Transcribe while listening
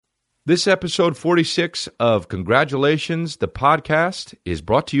This episode 46 of Congratulations, the podcast, is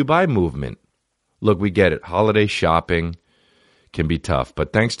brought to you by Movement. Look, we get it. Holiday shopping can be tough,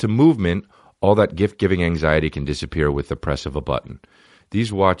 but thanks to Movement, all that gift-giving anxiety can disappear with the press of a button.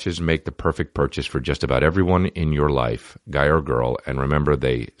 These watches make the perfect purchase for just about everyone in your life, guy or girl, and remember,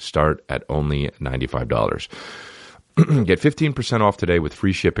 they start at only $95. Get 15% off today with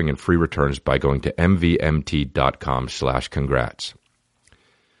free shipping and free returns by going to mvmt.com/congrats.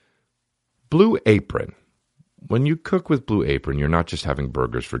 Blue Apron. When you cook with Blue Apron, you're not just having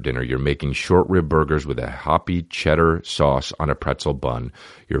burgers for dinner. You're making short rib burgers with a hoppy cheddar sauce on a pretzel bun.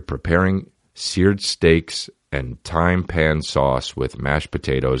 You're preparing seared steaks and thyme pan sauce with mashed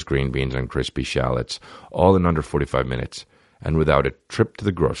potatoes, green beans, and crispy shallots, all in under 45 minutes and without a trip to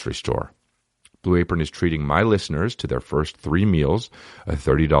the grocery store. Blue Apron is treating my listeners to their first 3 meals, a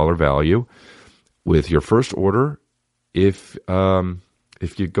 $30 value, with your first order if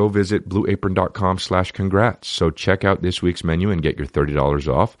you go visit blueapron.com/congrats. So check out this week's menu and get your $30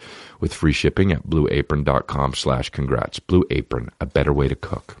 off with free shipping at blueapron.com/congrats. Blue Apron, a better way to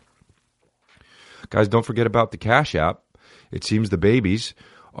cook. Guys, don't forget about the Cash App. It seems the babies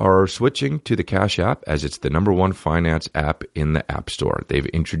are switching to the Cash App as it's the #1 finance app in the App Store. They've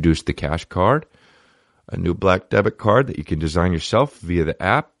introduced the Cash Card, a new black debit card that you can design yourself via the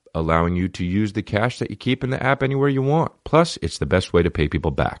app, allowing you to use the cash that you keep in the app anywhere you want. Plus, it's the best way to pay people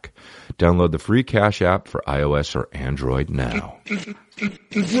back. Download the free Cash App for iOS or Android now.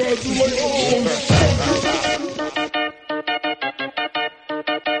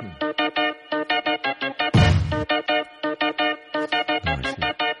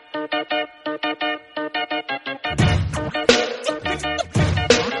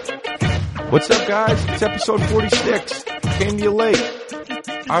 What's up, guys? It's episode 46. Came to you late.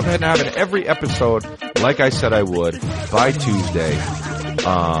 I've been having every episode, like I said I would, by Tuesday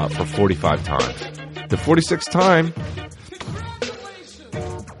for 45 times. The 46th time,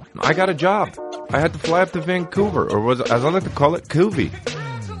 I got a job. I had to fly up to Vancouver, or as I like to call it, Coovie.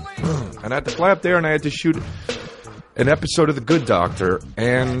 And I had to fly up there and I had to shoot an episode of The Good Doctor,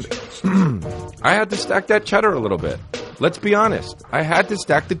 and I had to stack that cheddar a little bit. Let's be honest. I had to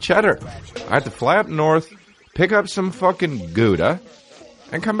stack the cheddar. I had to fly up north, pick up some fucking Gouda,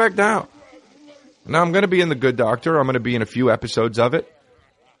 and come back down. Now, I'm going to be in The Good Doctor. I'm going to be in a few episodes of it.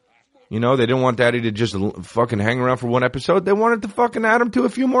 You know, they didn't want Daddy to just fucking hang around for one episode. They wanted to fucking add him to a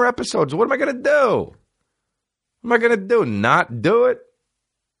few more episodes. What am I going to do? What am I going to do? Not do it?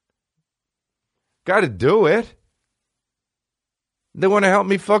 Got to do it. They want to help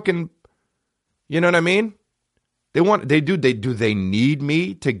me fucking, you know what I mean? Do they need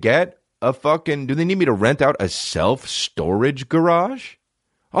me to get a fucking, do they need me to rent out a self-storage garage?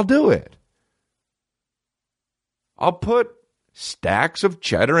 I'll do it. I'll put stacks of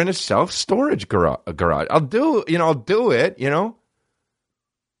cheddar in a self-storage garage. I'll do it, you know.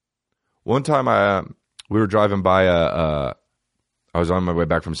 One time we were driving by I was on my way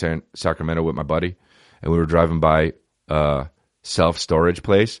back from Sacramento with my buddy, and we were driving by a self-storage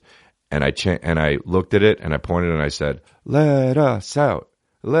place. And I looked at it and I pointed and I said, "Let us out,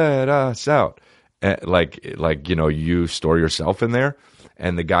 let us out." And like you know, you store yourself in there.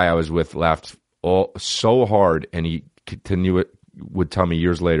 And the guy I was with laughed so hard, and he would tell me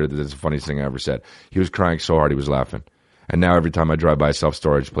years later that it's the funniest thing I ever said. He was crying so hard he was laughing. And now every time I drive by a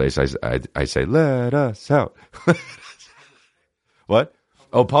self-storage place, I say, "Let us out." What?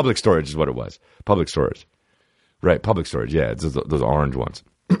 Oh, public storage is what it was. Public storage, right? Public storage. Yeah, it's those orange ones.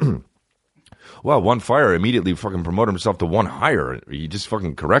 Well, One Fire immediately fucking promoted himself to One Hire. He just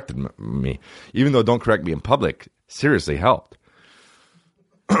fucking corrected me. Even though don't correct me in public seriously helped.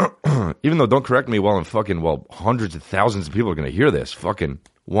 Even though don't correct me while hundreds of thousands of people are going to hear this. Fucking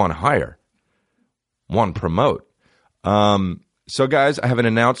One Hire. One Promote. So, guys, I have an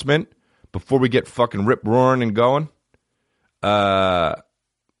announcement before we get fucking rip-roaring and going. All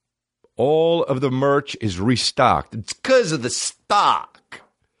of the merch is restocked. It's because of the stock.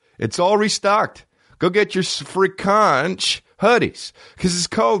 It's all restocked. Go get your Sfriconch hoodies because it's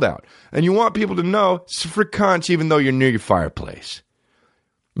cold out. And you want people to know Sfriconch even though you're near your fireplace.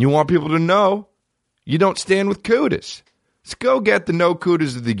 You want people to know you don't stand with Kudas. So go get the no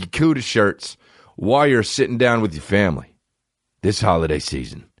Kudas of the Kudas shirts while you're sitting down with your family this holiday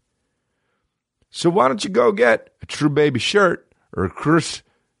season. So why don't you go get a True Baby shirt or a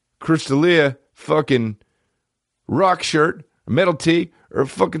Crystalia fucking rock shirt, a metal tee, or a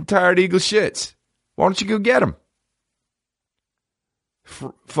fucking Tired Eagle shits? Why don't you go get them?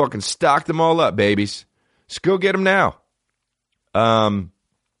 Fucking stock them all up, babies. Just go get them now.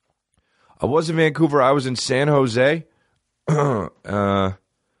 I was in Vancouver. I was in San Jose.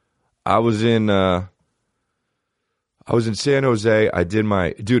 I I was in San Jose. I did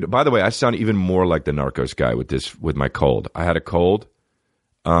my dude. By the way, I sound even more like the Narcos guy with my cold. I had a cold,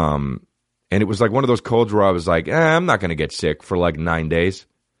 and it was like one of those colds where I was like, I'm not gonna get sick for like 9 days,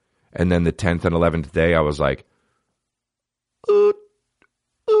 and then the 10th and 11th day, I was like, oot,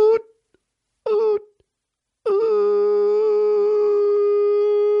 oot, oot, oot.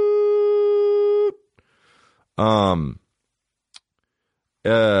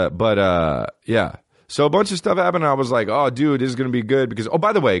 Yeah. So a bunch of stuff happened, and I was like, oh, dude, this is going to be good. Because, oh,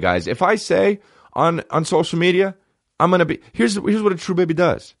 by the way, guys, if I say on social media, I'm going to be, here's what a true baby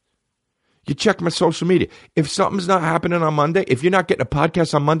does. You check my social media. If something's not happening on Monday, if you're not getting a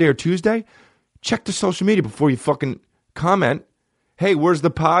podcast on Monday or Tuesday, check the social media before you fucking comment. Hey, where's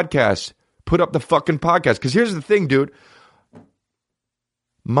the podcast? Put up the fucking podcast. Because here's the thing, dude.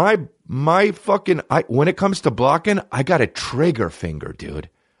 My fucking, when it comes to blocking, I got a trigger finger, dude.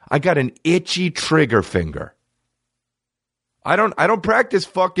 I got an itchy trigger finger. I don't practice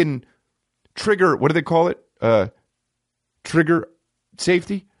fucking trigger, what do they call it? Trigger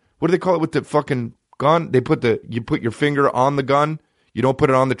safety? What do they call it with the fucking gun? You put your finger on the gun, you don't put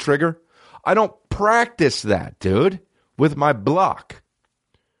it on the trigger. I don't practice that, dude, with my block.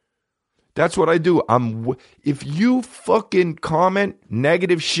 That's what I do. If you fucking comment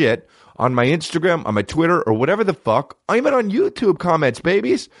negative shit on my Instagram, on my Twitter, or whatever the fuck, I'm even on YouTube comments,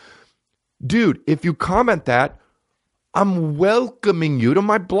 babies. Dude, if you comment that, I'm welcoming you to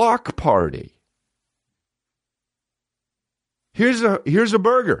my block party. Here's a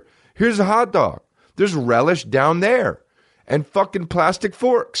burger. Here's a hot dog. There's relish down there. And fucking plastic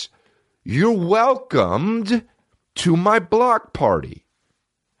forks. You're welcomed to my block party.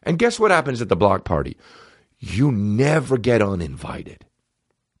 And guess what happens at the block party? You never get uninvited.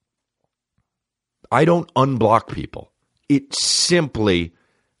 I don't unblock people. It's simply,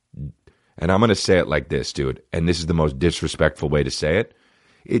 and I'm going to say it like this, dude, and this is the most disrespectful way to say it.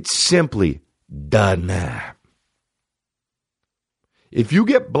 It's simply done. If you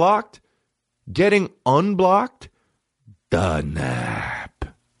get blocked, getting unblocked, done.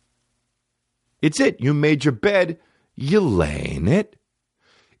 It's it. You made your bed, you lay in it.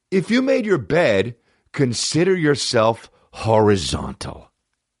 If you made your bed, consider yourself horizontal.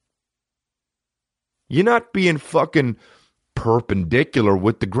 You're not being fucking perpendicular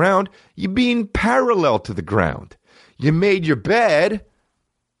with the ground. You're being parallel to the ground. You made your bed.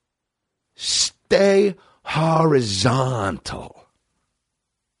 Stay horizontal.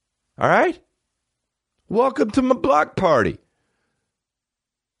 All right? Welcome to my block party.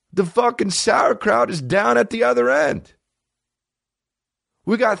 The fucking sauerkraut is down at the other end.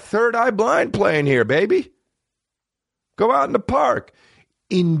 We got Third Eye Blind playing here, baby. Go out in the park.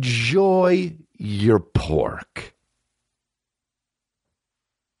 Enjoy your pork.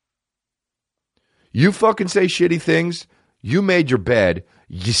 You fucking say shitty things. You made your bed.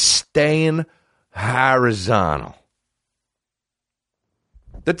 You staying horizontal.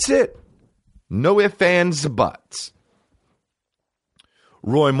 That's it. No ifs, ands, or buts.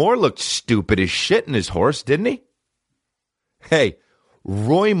 Roy Moore looked stupid as shit in his horse, didn't he? Hey,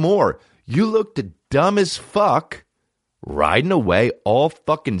 Roy Moore, you looked dumb as fuck riding away all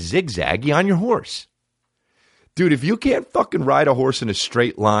fucking zigzaggy on your horse. Dude, if you can't fucking ride a horse in a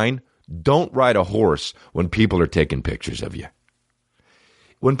straight line, don't ride a horse when people are taking pictures of you.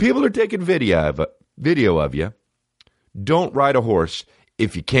 When people are taking video of you, don't ride a horse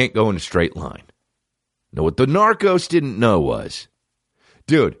if you can't go in a straight line. Now, what the Narcos didn't know was,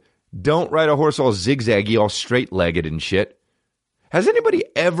 dude, don't ride a horse all zigzaggy, all straight-legged and shit. Has anybody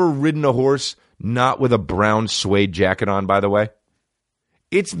ever ridden a horse not with a brown suede jacket on, by the way?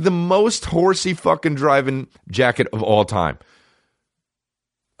 It's the most horsey fucking driving jacket of all time.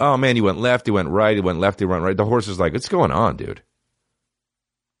 Oh, man, he went left, he went right, he went left, he went right. The horse is like, what's going on, dude?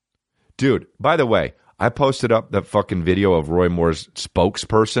 Dude, by the way, I posted up that fucking video of Roy Moore's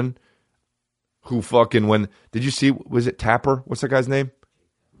spokesperson who fucking did you see, was it Tapper? What's that guy's name?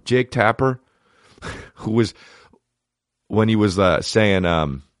 Jake Tapper? Who was, when he was saying,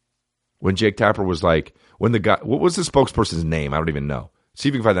 when Jake Tapper was like, when the guy, what was the spokesperson's name? I don't even know. See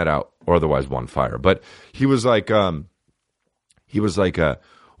if you can find that out, or otherwise one fire. But he was like, well,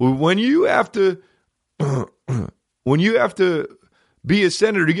 when you have to, be a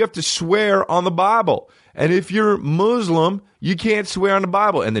senator, you have to swear on the Bible. And if you're Muslim, you can't swear on the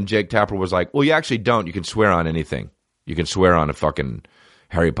Bible. And then Jake Tapper was like, well, you actually don't. You can swear on anything. You can swear on a fucking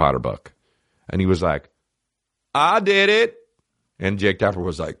Harry Potter book. And he was like, I did it. And Jake Tapper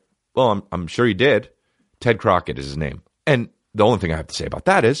was like, well, I'm sure he did. Ted Crockett is his name. And the only thing I have to say about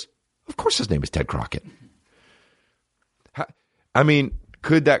that is, of course his name is Ted Crockett. I mean,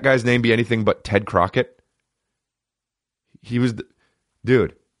 Could that guy's name be anything but Ted Crockett? He was,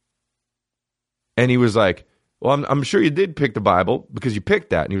 dude. And he was like, well, I'm sure you did pick the Bible because you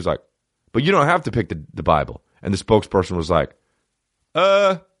picked that. And he was like, but you don't have to pick the Bible. And the spokesperson was like,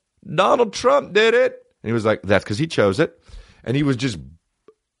 Donald Trump did it. And he was like, that's because he chose it. And he was just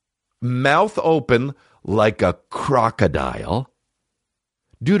mouth open like a crocodile.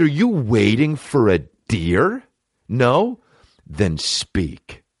 Dude, are you waiting for a deer? No? Then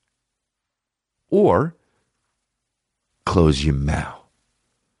speak. Or close your mouth.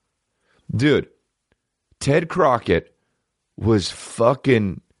 Dude, Ted Crockett was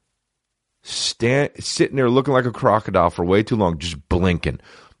fucking sitting there looking like a crocodile for way too long, just blinking.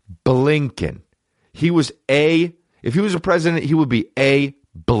 He was if he was a president, he would be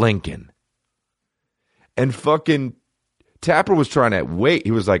blinking. And fucking Tapper was trying to wait.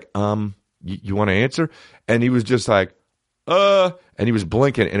 He was like, you want to answer? And he was just like, and he was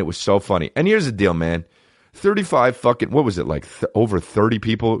blinking, and it was so funny. And here's the deal, man. 35 fucking, what was it, like over 30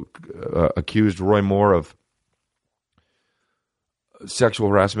 people accused Roy Moore of sexual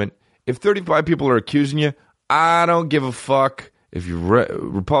harassment. If 35 people are accusing you, I don't give a fuck if you're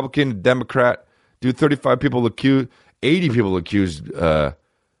Republican, Democrat. Dude, 35 people accused, 80 people accused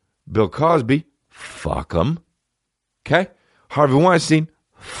Bill Cosby. Fuck them. Okay? Harvey Weinstein.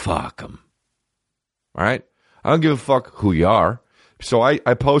 Fuck them. All right? I don't give a fuck who you are. So I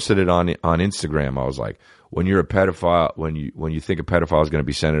posted it on Instagram. I was like, when you're a pedophile, when you think a pedophile is going to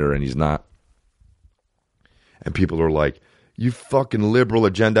be senator and he's not, and people are like, you fucking liberal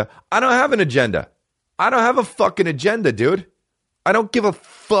agenda. I don't have an agenda. I don't have a fucking agenda, dude. I don't give a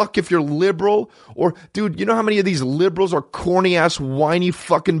fuck if you're liberal or, dude, you know how many of these liberals are corny ass whiny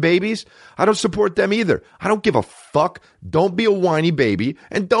fucking babies? I don't support them either. I don't give a fuck. Don't be a whiny baby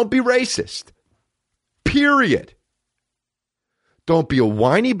and don't be racist. Period. Don't be a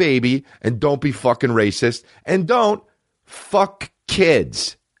whiny baby and don't be fucking racist and don't fuck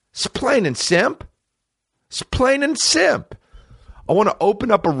kids. It's plain and simp. It's plain and simp. I want to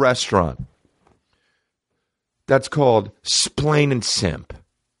open up a restaurant that's called Splain and Simp.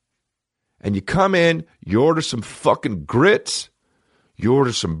 And you come in, you order some fucking grits, you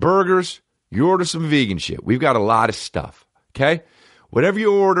order some burgers, you order some vegan shit. We've got a lot of stuff, okay? Whatever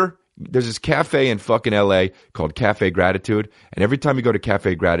you order, there's this cafe in fucking LA called Cafe Gratitude. And every time you go to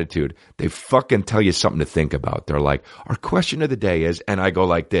Cafe Gratitude, they fucking tell you something to think about. They're like, our question of the day is, and I go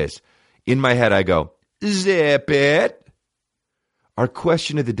like this. In my head, I go, zip it. Our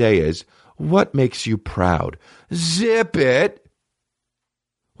question of the day is, what makes you proud? Zip it.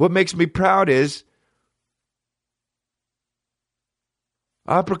 What makes me proud is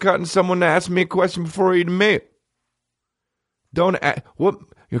uppercutting someone to ask me a question before eating meat.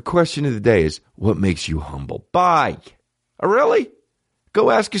 Your question of the day is, what makes you humble? Bye. Oh, really? Go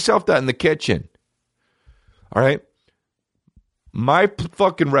ask yourself that in the kitchen. All right? My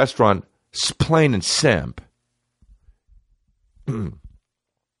fucking restaurant, Splain and Simp,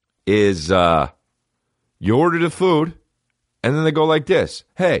 is you order the food, and then they go like this.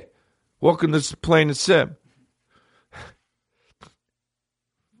 Hey, welcome to Plain and Simp.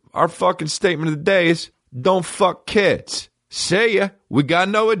 Our fucking statement of the day is, don't fuck kids. See ya. We got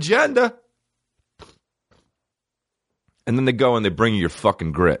no agenda. And then they go and they bring you your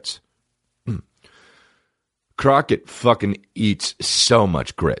fucking grits. Crockett fucking eats so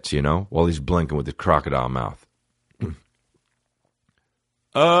much grits, you know, while he's blinking with his crocodile mouth.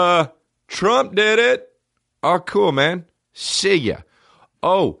 Trump did it. Oh, cool, man. See ya.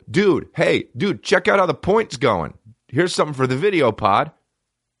 Oh, dude. Hey, dude, check out how the point's going. Here's something for the video pod.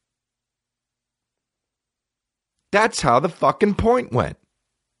 That's how the fucking point went.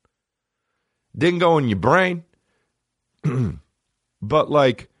 Didn't go in your brain. But,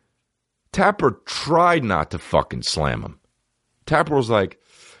 like, Tapper tried not to fucking slam him. Tapper was like,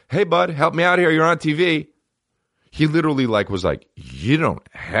 hey, bud, help me out here. You're on TV. He literally, like, was like, you don't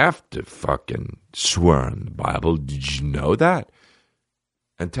have to fucking swear in the Bible. Did you know that?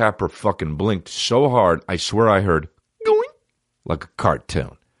 And Tapper fucking blinked so hard, I swear I heard, going, like a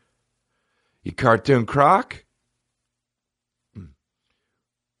cartoon. You cartoon croc?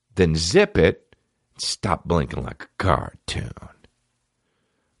 Then zip it and stop blinking like a cartoon.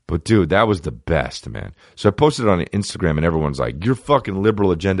 But, dude, that was the best, man. So I posted it on Instagram, and everyone's like, your fucking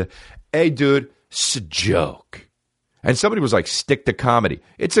liberal agenda. Hey, dude, it's a joke. And somebody was like, stick to comedy.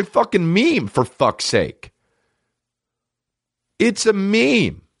 It's a fucking meme, for fuck's sake. It's a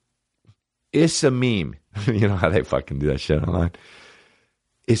meme. It's a meme. You know how they fucking do that shit online?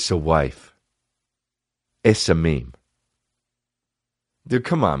 It's a wife. It's a meme. Dude,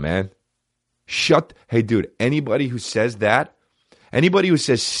 come on, man. Hey, dude, anybody who says that Anybody who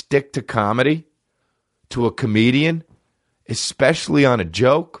says stick to comedy, to a comedian, especially on a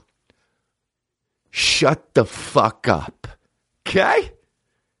joke, shut the fuck up. Okay?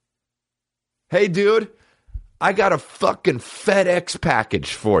 Hey, dude, I got a fucking FedEx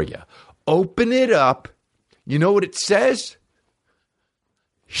package for you. Open it up. You know what it says?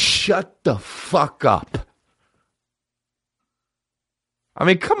 Shut the fuck up. I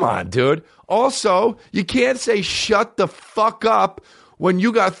mean, come on, dude. Also, you can't say shut the fuck up when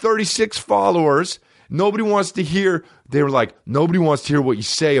you got 36 followers. Nobody wants to hear, they were like, nobody wants to hear what you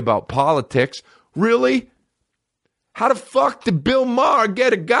say about politics. Really? How the fuck did Bill Maher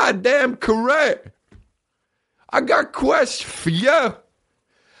get a goddamn career? I got a question for you.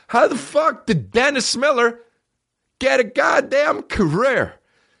 How the fuck did Dennis Miller get a goddamn career?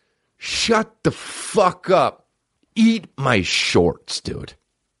 Shut the fuck up. Eat my shorts, dude.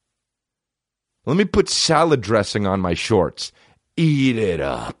 Let me put salad dressing on my shorts. Eat it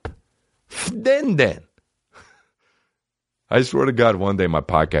up. Then. I swear to God, one day my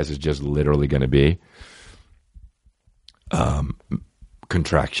podcast is just literally going to be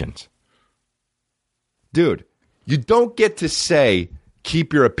contractions. Dude, you don't get to say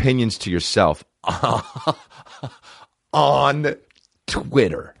keep your opinions to yourself on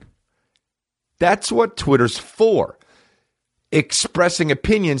Twitter. That's what Twitter's for. Expressing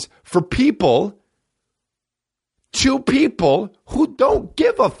opinions for people, to people who don't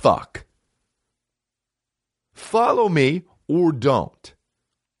give a fuck. Follow me or don't.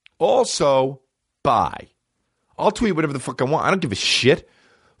 Also, bye. I'll tweet whatever the fuck I want. I don't give a shit.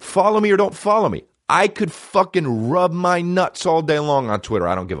 Follow me or don't follow me. I could fucking rub my nuts all day long on Twitter.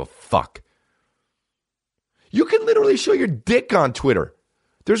 I don't give a fuck. You can literally show your dick on Twitter.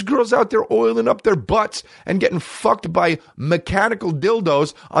 There's girls out there oiling up their butts and getting fucked by mechanical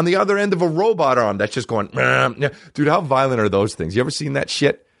dildos on the other end of a robot arm that's just going, dude, how violent are those things? You ever seen that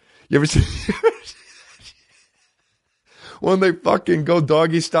shit? You ever seen when they fucking go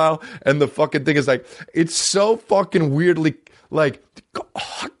doggy style and the fucking thing is like, it's so fucking weirdly like,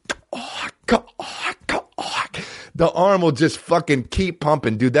 the arm will just fucking keep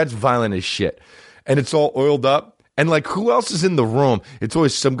pumping, dude. That's violent as shit. And it's all oiled up. And like, who else is in the room? It's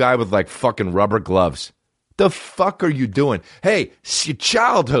always some guy with like fucking rubber gloves. The fuck are you doing? Hey, it's your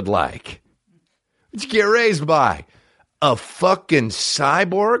childhood like. What'd you get raised by? A fucking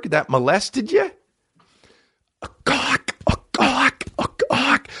cyborg that molested you?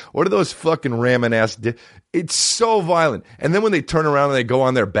 What are those fucking ramming ass? It's so violent. And then when they turn around and they go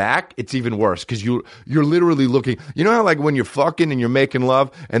on their back, it's even worse because you're literally looking. You know how like when you're fucking and you're making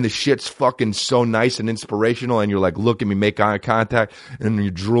love and the shit's fucking so nice and inspirational and you're like, look at me, make eye contact, and you're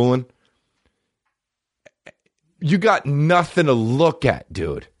drooling. You got nothing to look at,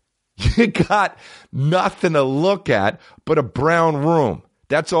 dude. You got nothing to look at but a brown room.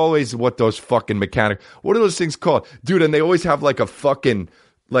 That's always what those fucking mechanic. What are those things called? Dude, and they always have like a fucking,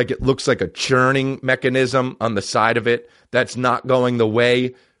 like it looks like a churning mechanism on the side of it that's not going the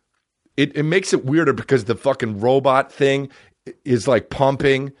way. It makes it weirder because the fucking robot thing is like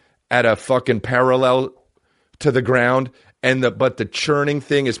pumping at a fucking parallel to the ground, but the churning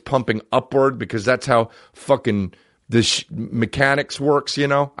thing is pumping upward because that's how fucking the mechanics works, you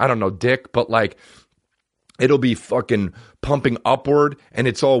know? I don't know, dick, but like it'll be fucking pumping upward and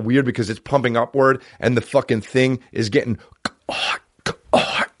it's all weird because it's pumping upward and the fucking thing is getting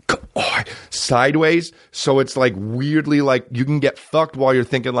sideways. So it's like weirdly like you can get fucked while you're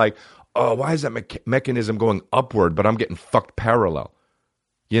thinking like, oh, why is that mechanism going upward, but I'm getting fucked parallel?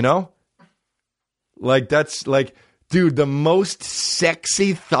 You know? Like that's like, dude, the most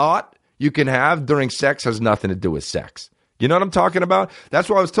sexy thought you can have during sex has nothing to do with sex. You know what I'm talking about? That's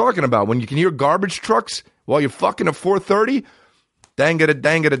what I was talking about. When you can hear garbage trucks while you're fucking at 4:30, dangada,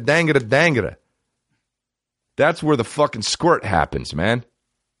 dangada, dangada, dangada. That's where the fucking squirt happens, man.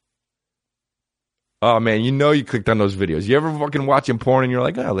 Oh, man, you know you clicked on those videos. You ever fucking watching porn and you're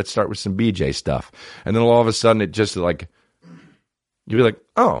like, oh, let's start with some BJ stuff. And then all of a sudden it just like, you'll be like,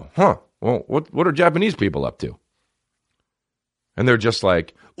 oh, huh. Well, what are Japanese people up to? And they're just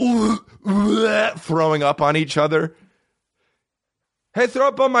like, throwing up on each other. Hey, throw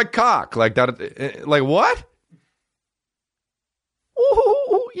up on my cock. Like that. Like what?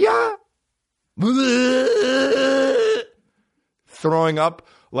 Ooh, yeah. Throwing up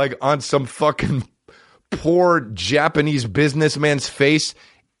like on some fucking poor Japanese businessman's face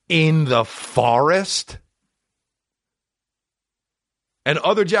in the forest. And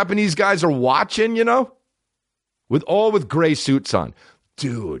other Japanese guys are watching, you know, with gray suits on.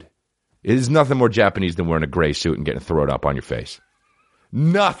 Dude, it is nothing more Japanese than wearing a gray suit and getting thrown up on your face.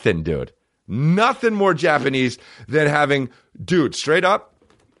 Nothing, dude. Nothing more Japanese than having, dude, straight up,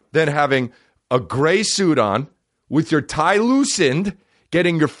 than having a gray suit on with your tie loosened,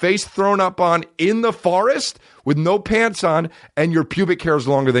 getting your face thrown up on in the forest with no pants on, and your pubic hair is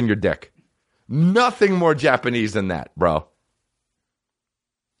longer than your dick. Nothing more Japanese than that, bro.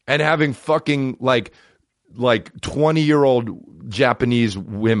 And having fucking like 20-year-old Japanese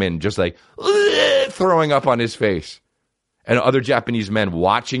women just like throwing up on his face. And other Japanese men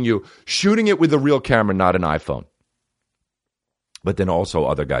watching you, shooting it with a real camera, not an iPhone. But then also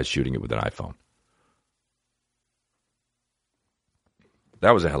other guys shooting it with an iPhone.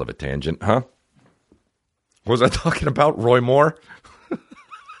 That was a hell of a tangent, huh? What was I talking about? Roy Moore?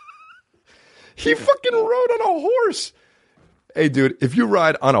 He fucking rode on a horse. Hey, dude, if you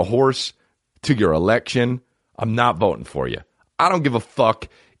ride on a horse to your election, I'm not voting for you. I don't give a fuck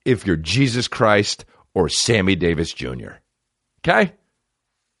if you're Jesus Christ or Sammy Davis Jr. Okay?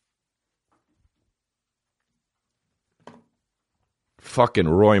 Fucking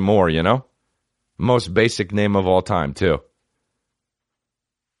Roy Moore, you know? Most basic name of all time, too.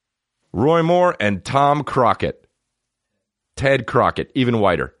 Roy Moore and Tom Crockett. Ted Crockett, even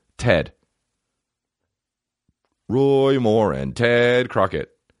whiter. Ted. Roy Moore and Ted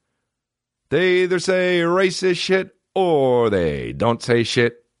Crockett. They either say racist shit or they don't say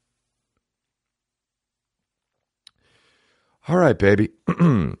shit. All right, baby.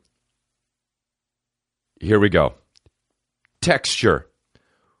 Here we go. Texture.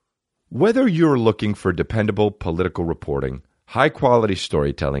 Whether you're looking for dependable political reporting, high-quality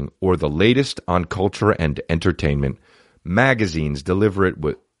storytelling, or the latest on culture and entertainment, magazines deliver it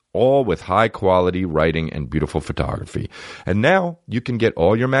with high-quality writing and beautiful photography. And now you can get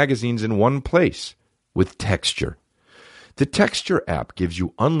all your magazines in one place with Texture. The Texture app gives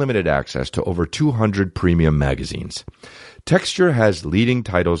you unlimited access to over 200 premium magazines. Texture has leading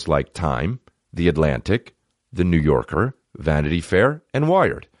titles like Time, The Atlantic, The New Yorker, Vanity Fair, and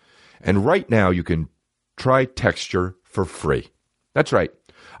Wired. And right now you can try Texture for free. That's right.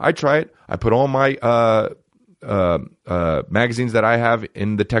 I try it. I put all my magazines that I have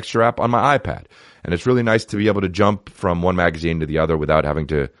in the Texture app on my iPad. And it's really nice to be able to jump from one magazine to the other without having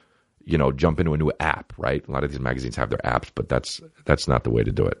to, jump into a new app, right? A lot of these magazines have their apps, but that's not the way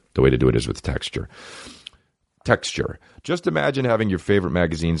to do it. The way to do it is with Texture. Texture. Just imagine having your favorite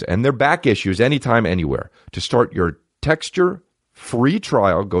magazines and their back issues anytime, anywhere. To start your Texture free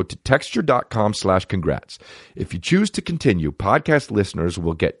trial, go to texture.com/congrats. If you choose to continue, podcast listeners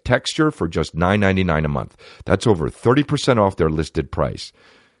will get Texture for just $9.99 a month. That's over 30% off their listed price.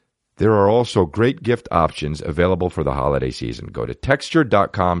 There are also great gift options available for the holiday season. Go to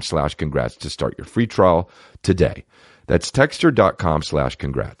texture.com/congrats to start your free trial today. That's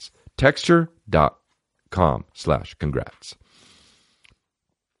texture.com/congrats. Texture.com/congrats.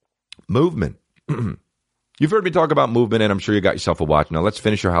 Movement. You've heard me talk about Movement, and I'm sure you got yourself a watch. Now let's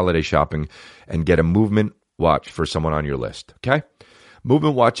finish your holiday shopping and get a Movement watch for someone on your list, okay?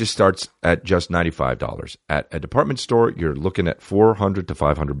 Movement watches starts at just $95. At a department store, you're looking at $400 to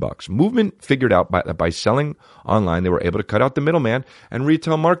 $500. Movement figured out that by selling online, they were able to cut out the middleman and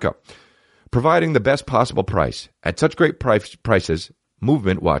retail markup, providing the best possible price. At such great prices,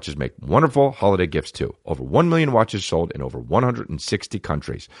 Movement watches make wonderful holiday gifts too. Over 1 million watches sold in over 160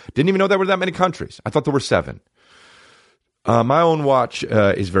 countries. Didn't even know there were that many countries. I thought there were 7. My own watch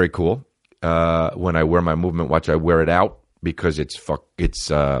is very cool. When I wear my Movement watch, I wear it out because it's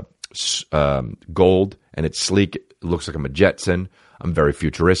gold and it's sleek. It looks like I'm a Jetson. I'm very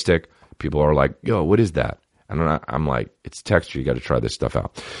futuristic. People are like, yo, what is that? And I'm like, it's Texture. You got to try this stuff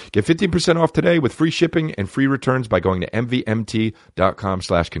out. Get 15% off today with free shipping and free returns by going to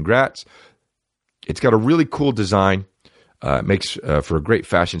mvmt.com/congrats. It's got a really cool design. It makes for a great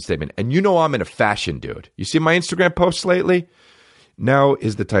fashion statement. And I'm in a fashion dude. You see my Instagram posts lately? Now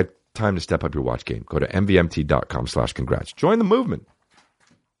is the time to step up your watch game. Go to mvmt.com/congrats. Join the movement.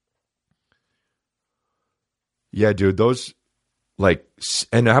 Yeah, dude, those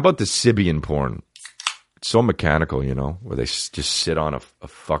and how about the Sibian porn? It's so mechanical, where they just sit on a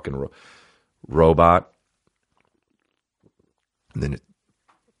fucking robot. And then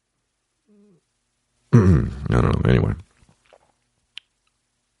I don't know. Anyway,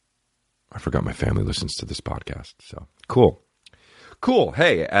 I forgot my family listens to this podcast. So cool.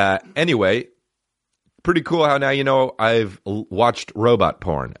 Hey, anyway, pretty cool how now I've watched robot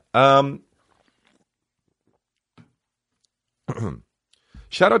porn.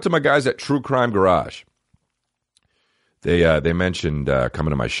 Shout out to my guys at True Crime Garage. They mentioned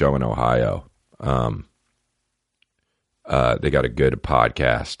coming to my show in Ohio. They got a good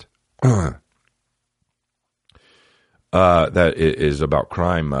podcast that is about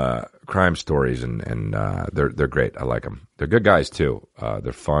crime crime stories, and they're great. I like them. They're good guys too.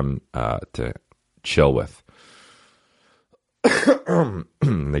 They're fun to chill with.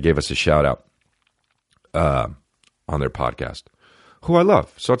 They gave us a shout out on their podcast, who I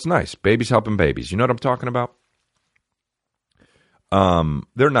love. So it's nice. Babies helping babies. You know what I'm talking about?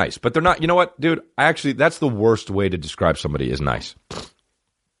 They're nice, but they're not. You know what, dude? Actually, that's the worst way to describe somebody is nice.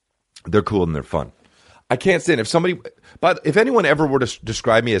 They're cool and they're fun. I can't stand if anyone ever were to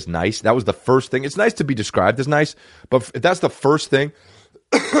describe me as nice, that was the first thing. It's nice to be described as nice, but if that's the first thing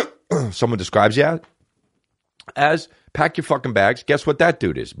someone describes you as, pack your fucking bags. Guess what that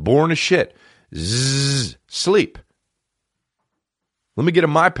dude is? Boring as shit. Zzz, sleep. Let me get a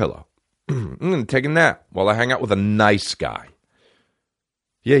My Pillow. Take a nap while I hang out with a nice guy.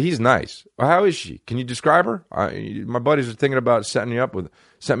 Yeah, he's nice. How is she? Can you describe her? My buddies are thinking about setting me up with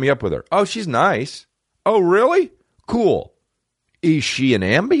her. Oh, she's nice. Oh, really? Cool. Is she an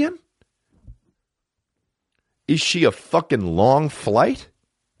Ambien? Is she a fucking long flight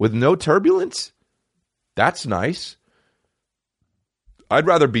with no turbulence? That's nice. I'd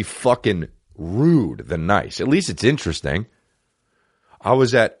rather be fucking rude than nice. At least it's interesting. I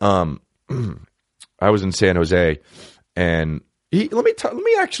was at I was in San Jose, and here's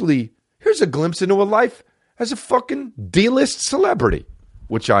a glimpse into a life as a fucking D-list celebrity,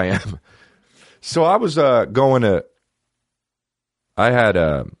 which I am. So I was I had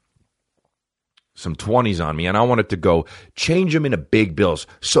some 20s on me, and I wanted to go change them into big bills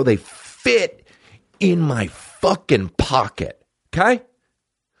so they fit in my fucking pocket. Okay?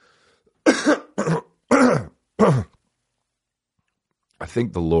 I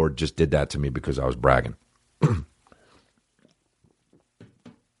think the Lord just did that to me because I was bragging.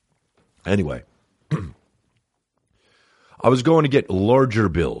 Anyway, I was going to get larger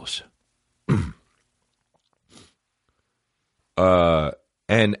bills.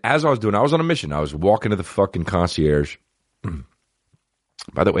 And as I was doing, I was on a mission. I was walking to the fucking concierge.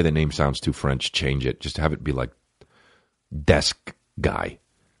 By the way, the name sounds too French. Change it. Just have it be like desk guy.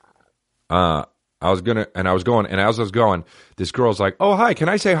 I was going, and as I was going, this girl's like, "Oh, hi, can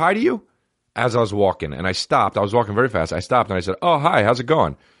I say hi to you?" As I was walking, and I stopped. I was walking very fast. I stopped and I said, "Oh, hi, how's it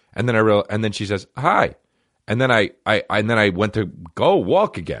going?" And then and then she says, "Hi." And then I went to go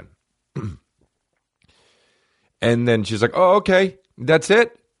walk again. And then she's like, "Oh, okay, that's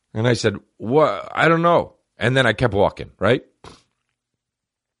it." And I said, "What? I don't know." And then I kept walking, right?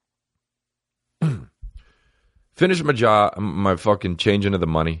 Finished my job, my fucking changing of the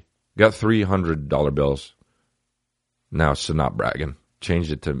money. Got $300 bills. Now it's not bragging.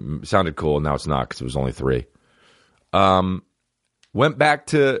 Changed it to, sounded cool. Now it's not because it was only $3. Went back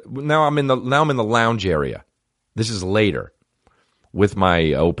to, now I'm in the lounge area. This is later with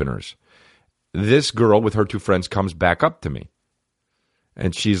my openers. This girl with her two friends comes back up to me.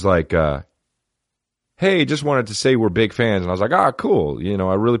 And she's like, "Hey, just wanted to say we're big fans." And I was like, "Ah, cool. You know,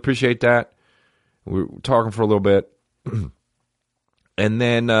 I really appreciate that." We were talking for a little bit. And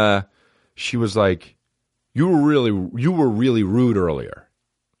then she was like, you were really rude earlier."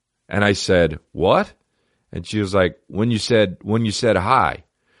 And I said, "What?" And she was like, when you said hi.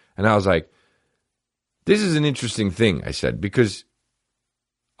 And I was like, "This is an interesting thing," I said, because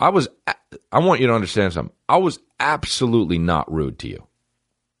I want you to understand something. I was absolutely not rude to you.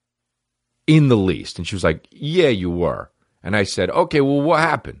 In the least. And she was like, "Yeah, you were." And I said, "Okay, well, what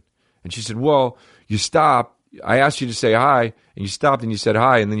happened?" And she said, "Well, you stopped. I asked you to say hi, and you stopped and you said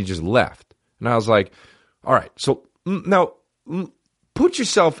hi, and then you just left." And I was like, "All right, so now put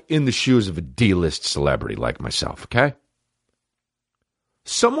yourself in the shoes of a D-list celebrity like myself, okay?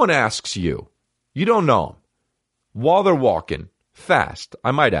 Someone asks you, you don't know them, while they're walking, fast,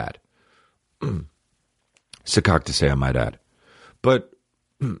 I might add. Sakak to say, I might add. But,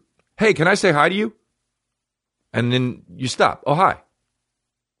 "Hey, can I say hi to you?" And then you stop. "Oh, hi."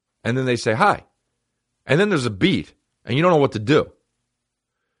 And then they say hi. And then there's a beat, and you don't know what to do.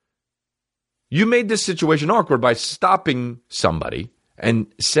 You made this situation awkward by stopping somebody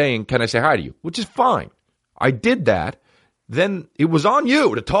and saying, "Can I say hi to you?" Which is fine. I did that. Then it was on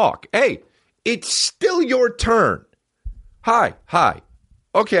you to talk. Hey, it's still your turn. Hi.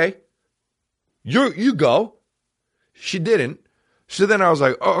 Okay. You go. She didn't. So then I was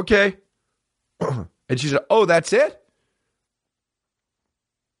like, "Oh, okay." And she said, "Oh, that's it?"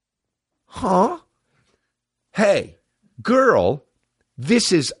 Huh? Hey, girl,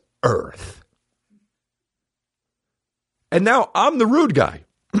 this is Earth. And now I'm the rude guy.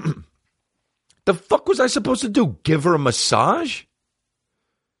 The fuck was I supposed to do? Give her a massage?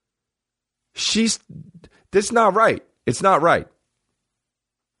 That's not right. It's not right.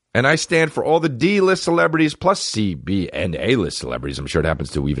 And I stand for all the D-list celebrities plus C, B, and A-list celebrities. I'm sure it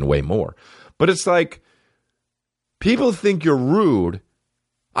happens to even way more. But it's like, people think you're rude.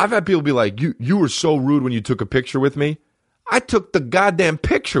 I've had people be like, you were so rude when you took a picture with me. I took the goddamn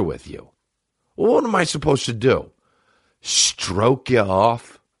picture with you. Well, what am I supposed to do? Stroke you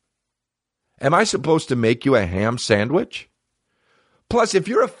off? Am I supposed to make you a ham sandwich? Plus, if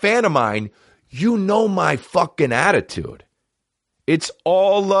you're a fan of mine, you know my fucking attitude. It's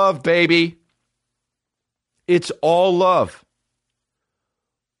all love, baby. It's all love.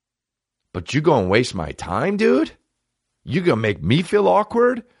 But you gonna waste my time, dude? You gonna make me feel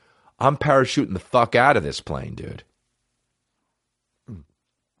awkward? I'm parachuting the fuck out of this plane, dude.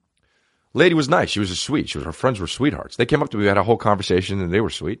 Lady was nice. She was sweet. Her friends were sweethearts. They came up to me, we had a whole conversation, and they were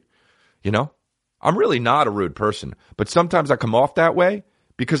sweet. You know? I'm really not a rude person, but sometimes I come off that way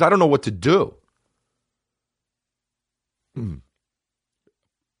because I don't know what to do. Can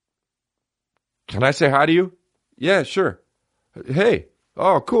I say hi to you? Yeah, sure. Hey.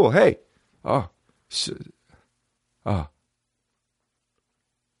 Oh, cool. Hey. Oh.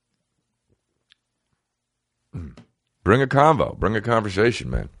 Bring a convo. Bring a conversation,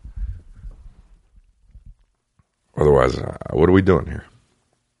 man. Otherwise, what are we doing here?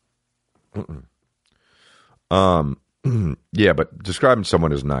 Yeah, but describing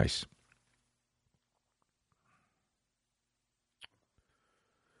someone as nice.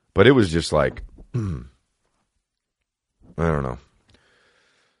 But it was just like, I don't know.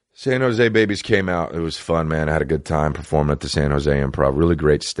 San Jose Babies came out. It was fun, man. I had a good time performing at the San Jose Improv. Really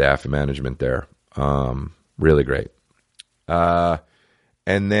great staff and management there. Really great.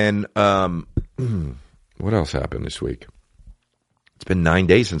 And then, what else happened this week? It's been 9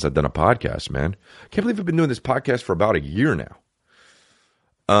 days since I've done a podcast, man. I can't believe I've been doing this podcast for about a year now.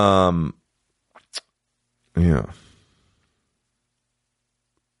 Yeah.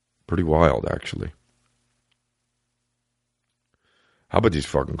 Pretty wild, actually. How about these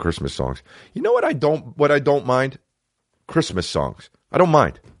fucking Christmas songs? You know what I don't mind? Christmas songs. I don't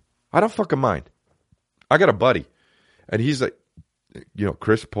mind. I don't fucking mind. I got a buddy, and he's like, you know,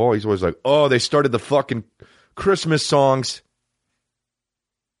 Chris Paul, he's always like, oh, they started the fucking Christmas songs.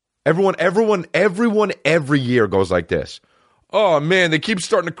 Everyone every year goes like this. Oh, man, they keep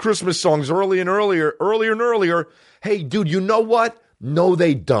starting the Christmas songs earlier and earlier. Hey, dude, you know what? No,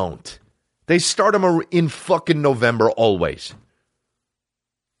 they don't. They start them in fucking November always.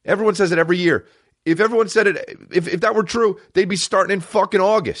 Everyone says it every year. If everyone said it, if that were true, they'd be starting in fucking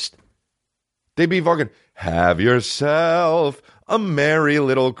August. They'd be fucking, have yourself a merry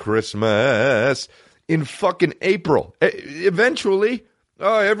little Christmas in fucking April. Eventually,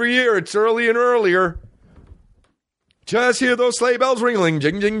 every year it's early and earlier. Just hear those sleigh bells ringling,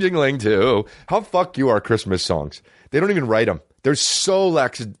 jing, jing, jingling too. How fuck you are Christmas songs. They don't even write them. They're so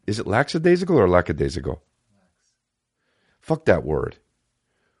is it lackadaisical or lackadaisical? Fuck that word.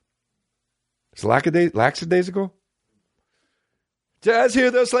 Is lackadaisical? Just hear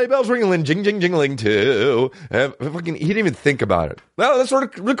those sleigh bells ringling, jing, jing, jingling too. He didn't even think about it. Well, let's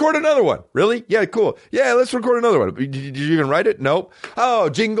record another one. Really? Yeah, cool. Yeah, let's record another one. Did you even write it? Nope. Oh,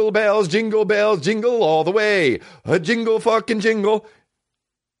 jingle bells, jingle all the way. A jingle fucking jingle.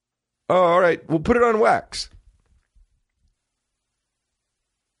 Oh, all right. We'll put it on wax.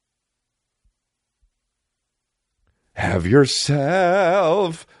 Have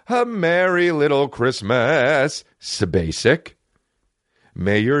yourself a merry little Christmas. So basic.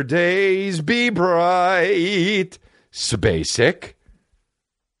 May your days be bright. So basic.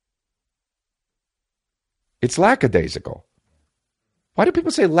 It's lackadaisical. Why do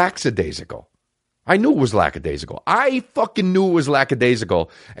people say lackadaisical? I knew it was lackadaisical. I fucking knew it was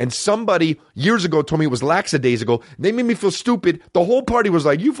lackadaisical. And somebody years ago told me it was lackadaisical. They made me feel stupid. The whole party was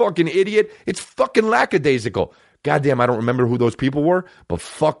like, you fucking idiot. It's fucking lackadaisical. Goddamn, I don't remember who those people were, but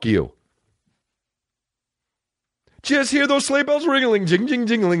fuck you. Just hear those sleigh bells ringling, jing, jing,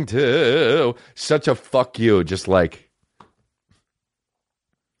 jingling too. Such a fuck you. Just like,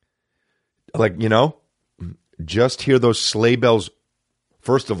 you know, just hear those sleigh bells,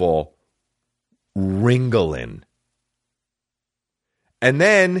 first of all, ringling. And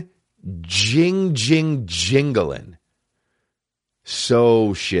then jing, jing, jingling. So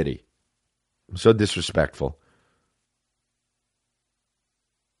shitty. So disrespectful.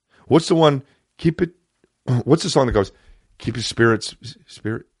 What's the one? What's the song that goes, keep your spirit?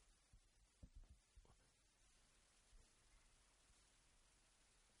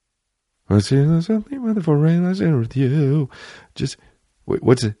 Let's see, there's something wonderful rain, I share with you. Just, wait,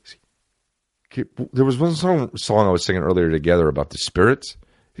 what's it? There was one song I was singing earlier together about the spirits.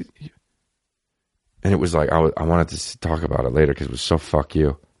 And it was like, I wanted to talk about it later because it was so fuck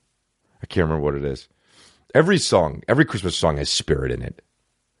you. I can't remember what it is. Every Christmas song has spirit in it.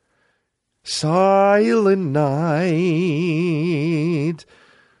 Silent night,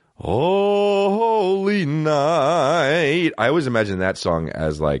 holy night. I always imagine that song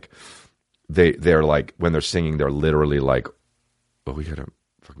as like they're like when they're singing, they're literally like, oh, we gotta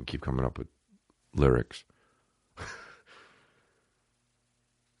fucking keep coming up with lyrics.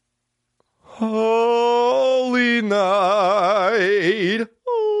 Holy night.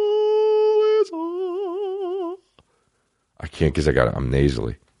 I can't because I'm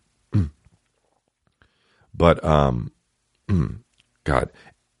nasally. But, God,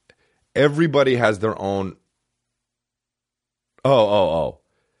 everybody has their own. Oh.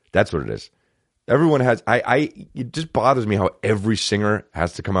 That's what it is. Everyone has. It just bothers me how every singer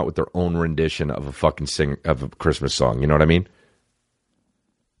has to come out with their own rendition of of a Christmas song. You know what I mean?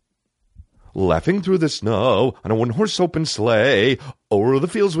 Laughing through the snow on a one-horse open sleigh, over the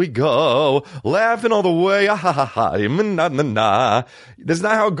fields we go, laughing all the way, ah ha ha ha, na na na. That's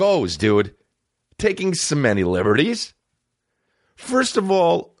not how it goes, dude. Taking so many liberties. First of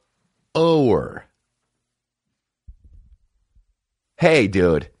all, o'er. Hey,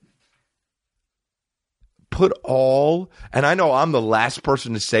 dude. Put all, and I know I'm the last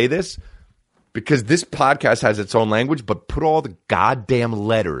person to say this, because this podcast has its own language, but put all the goddamn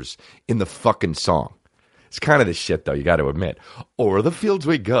letters in the fucking song. It's kind of the shit, though, you got to admit. O'er the fields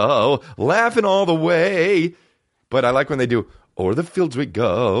we go, laughing all the way. But I like when they do, o'er the fields we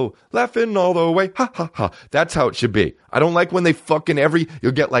go, laughing all the way, ha, ha, ha. That's how it should be. I don't like when they fucking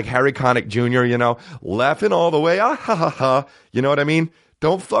you'll get like Harry Connick Jr., you know, laughing all the way, ah, ha, ha, ha. You know what I mean?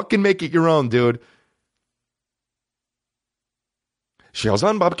 Don't fucking make it your own, dude. Shells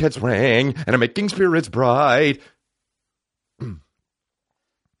on bobcats ring, and are making spirits bright.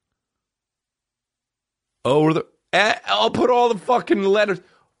 I'll put all the fucking letters.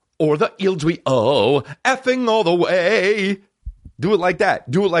 Or the fields we owe, effing all the way. Do it like that.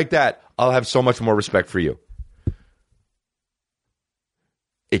 Do it like that. I'll have so much more respect for you.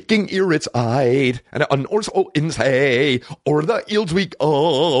 Aching ear its eyed, and an also in say, or the fields we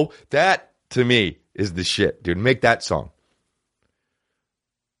owe. That, to me, is the shit, dude. Make that song.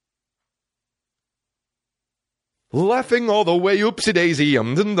 Laughing all the way, oopsie daisy,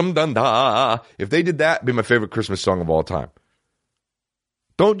 dum dum dum da. If they did that, it'd be my favorite Christmas song of all time.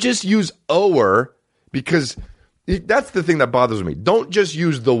 Don't just use o'er, because that's the thing that bothers me. Don't just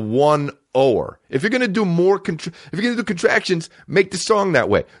use the one o'er. If you're gonna do if you're gonna do contractions, make the song that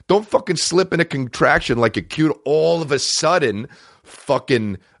way. Don't fucking slip in a contraction like a cute all of a sudden,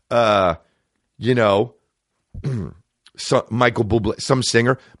 fucking, Michael Bublé, some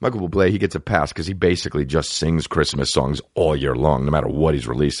singer, Michael Bublé, he gets a pass because he basically just sings Christmas songs all year long, no matter what he's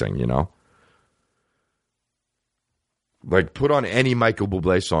releasing, you know? Like, put on any Michael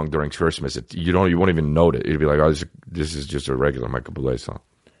Bublé song during Christmas. You won't even note it. It'd be like, oh, this is just a regular Michael Bublé song.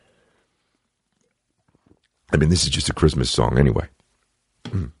 I mean, this is just a Christmas song anyway.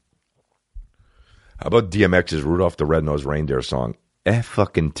 How about DMX's Rudolph the Red-Nosed Reindeer song?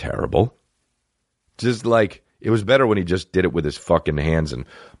 Fucking terrible. Just like... It was better when he just did it with his fucking hands and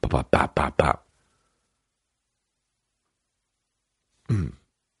pop, pop, pop, pop, pop.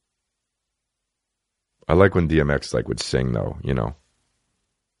 I like when DMX would sing though, you know.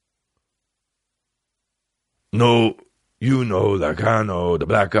 No, you know, like I know, the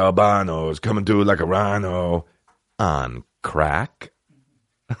black albino's coming through like a rhino on crack.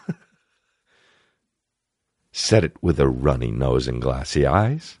 Said it with a runny nose and glassy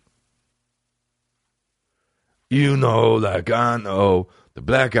eyes. You know, like I know, the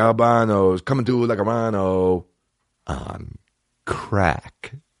black albino's coming through like a rhino on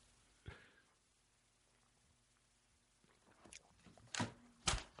crack.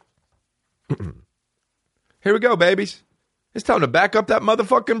 Here we go, babies. It's time to back up that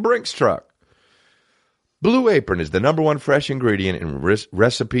motherfucking Brinks truck. Blue Apron is the number one fresh ingredient in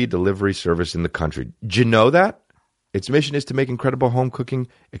recipe delivery service in the country. Did you know that? Its mission is to make incredible home cooking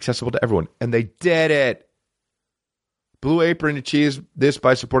accessible to everyone. And they did it. Blue Apron achieves this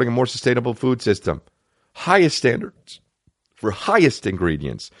by supporting a more sustainable food system, highest standards for highest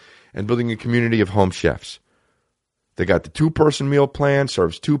ingredients, and building a community of home chefs. They got the 2-person meal plan,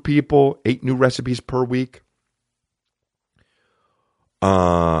 serves 2 people, 8 new recipes per week.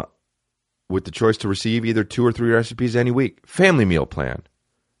 With the choice to receive either 2 or 3 recipes any week. Family meal plan,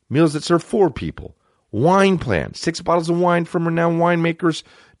 meals that serve 4 people. Wine plan, 6 bottles of wine from renowned winemakers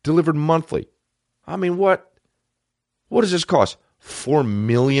delivered monthly. I mean, what does this cost? $4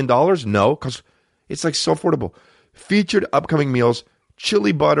 million? No, because it's like so affordable. Featured upcoming meals,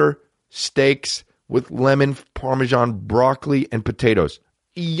 chili butter, steaks with lemon, parmesan, broccoli, and potatoes.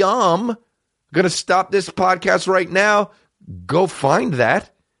 Yum. Going to stop this podcast right now. Go find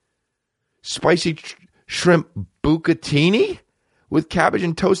that. Spicy shrimp bucatini with cabbage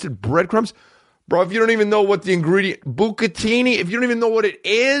and toasted breadcrumbs. Bro, if you don't even know what the ingredient, bucatini, if you don't even know what it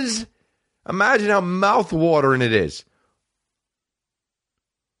is, imagine how mouth-watering it is.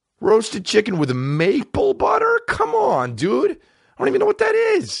 Roasted chicken with maple butter? Come on, dude. I don't even know what that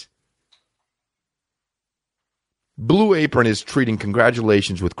is. Blue Apron is treating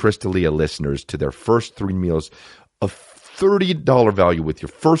congratulations with Chris D'Elia listeners to their first 3 meals of $30 value with your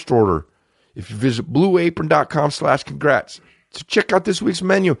first order if you visit blueapron.com/congrats. So check out this week's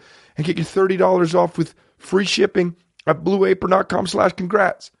menu and get your $30 off with free shipping at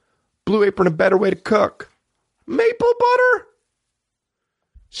blueapron.com/congrats. Blue Apron, a better way to cook. Maple butter?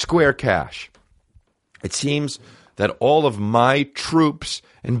 Square Cash. It seems that all of my troops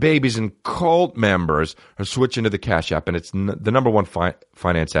and babies and cult members are switching to the Cash App, and it's the number one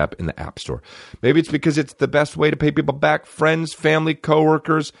finance app in the App Store. Maybe it's because it's the best way to pay people back, friends, family,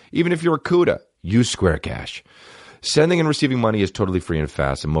 coworkers. Even if you're a CUDA, use Square Cash. Sending and receiving money is totally free and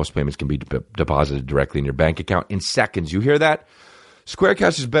fast, and most payments can be deposited directly in your bank account in seconds. You hear that? Square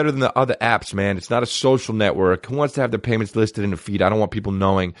Cash is better than the other apps, man. It's not a social network. Who wants to have their payments listed in a feed? I don't want people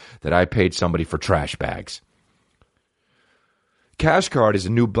knowing that I paid somebody for trash bags. Cash Card is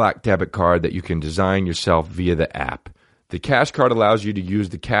a new black debit card that you can design yourself via the app. The Cash Card allows you to use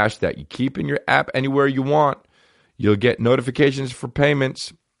the cash that you keep in your app anywhere you want. You'll get notifications for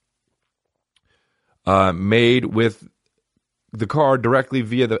payments made with the card directly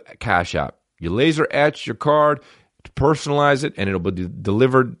via the Cash App. You laser etch your card to personalize it, and it'll be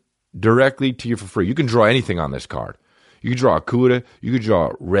delivered directly to you for free. You can draw anything on this card. You can draw a CUDA. You could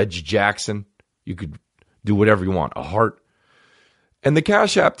draw Reg Jackson. You could do whatever you want, a heart. And the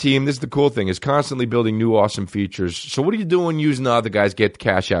Cash App team, this is the cool thing, is constantly building new awesome features. So what are you doing using the other guys? Get the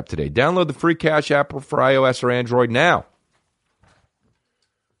Cash App today. Download the free Cash App for iOS or Android now.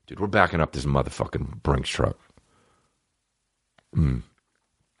 Dude, we're backing up this motherfucking Brinks truck.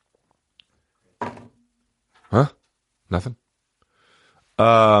 Huh? Nothing?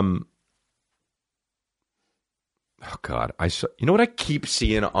 Oh, God. You know what I keep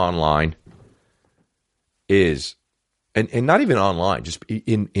seeing online is... And not even online, just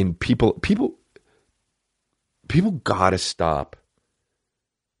in people gotta stop.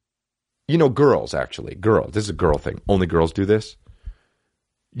 You know, girls, actually. Girls. This is a girl thing. Only girls do this.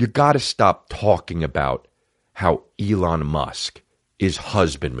 You gotta stop talking about how Elon Musk is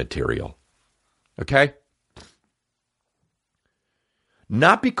husband material. Okay?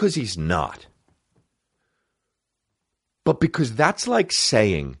 Not because he's not. But because that's like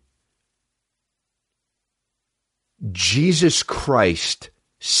saying Jesus Christ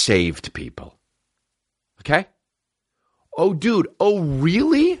saved people. Okay? Oh, dude. Oh,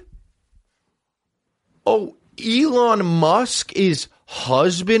 really? Oh, Elon Musk is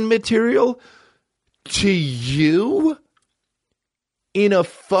husband material to you in a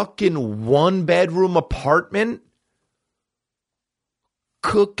fucking 1-bedroom apartment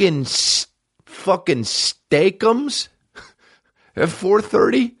cooking fucking steakums at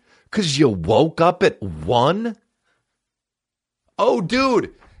 4:30 because you woke up at 1? Oh,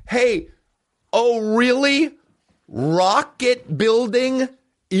 dude. Hey. Oh, really? Rocket building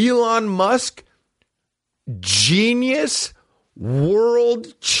Elon Musk? Genius?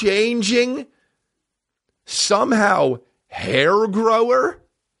 World changing? Somehow hair grower?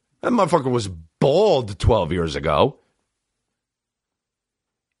 That motherfucker was bald 12 years ago.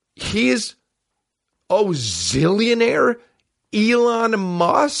 He's, zillionaire Elon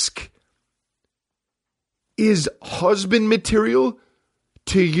Musk is husband material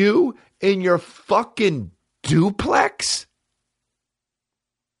to you in your fucking duplex?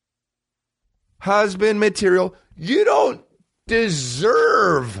 Husband material. You don't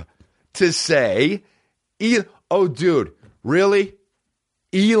deserve to say, oh, dude, really?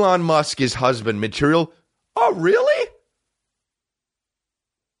 Elon Musk is husband material? Oh, really?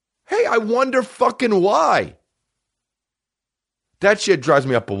 Hey, I wonder fucking why. That shit drives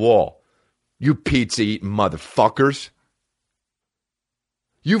me up a wall. You pizza-eating motherfuckers.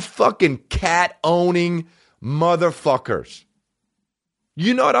 You fucking cat-owning motherfuckers.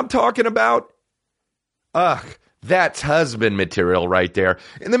 You know what I'm talking about? Ugh, that's husband material right there.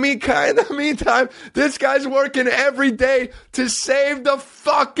 In the meantime, this guy's working every day to save the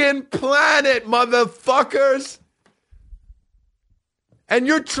fucking planet, motherfuckers. And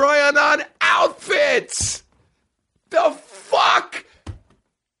you're trying on outfits. The fuck?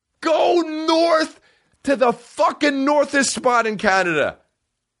 Go north to the fucking northest spot in Canada.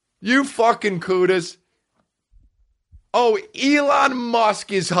 You fucking cootas. Oh, Elon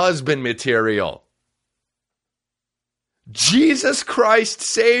Musk is husband material. Jesus Christ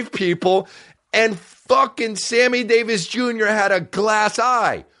saved people, and fucking Sammy Davis Jr. had a glass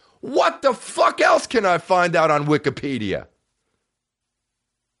eye. What the fuck else can I find out on Wikipedia?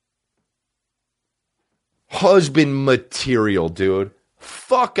 Husband material, dude.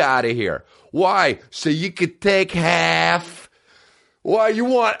 Fuck out of here. Why? So you could take half? Why, you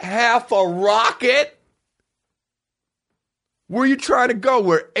want half a rocket? Where are you trying to go?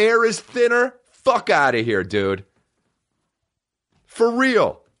 Where air is thinner? Fuck out of here, dude. For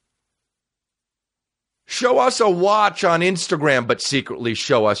real. Show us a watch on Instagram, but secretly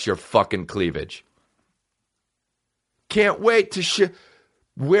show us your fucking cleavage. Can't wait to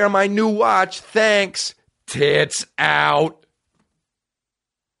wear my new watch. Thanks. Tits out.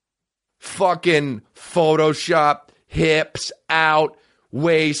 Fucking Photoshop. Hips out.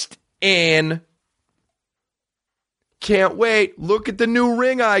 Waist in. Can't wait. Look at the new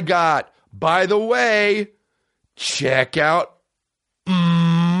ring I got. By the way, check out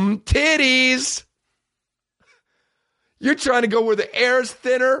titties. You're trying to go where the air's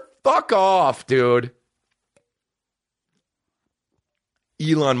thinner? Fuck off, dude.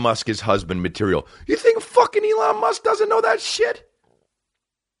 Elon Musk is husband material. You think fucking Elon Musk doesn't know that shit?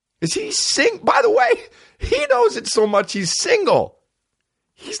 Is he By the way, he knows it so much he's single.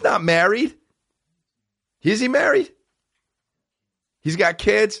 He's not married. Is he married? He's got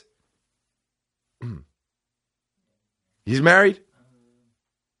kids. He's married.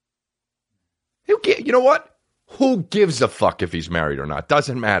 You know what? Who gives a fuck if he's married or not?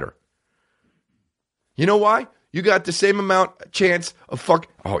 Doesn't matter. You know why? You got the same amount chance of fuck.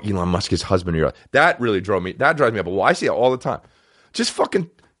 Oh, Elon Musk is husband. That really drives me up. Well, I see it all the time. Just fucking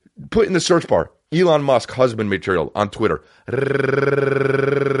put in the search bar Elon Musk husband material on Twitter.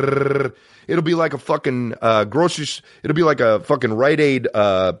 It'll be like a fucking grocery. It'll be like a fucking Rite Aid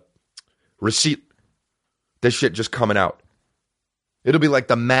receipt. This shit just coming out. It'll be like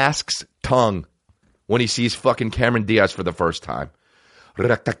the Mask's tongue when he sees fucking Cameron Diaz for the first time.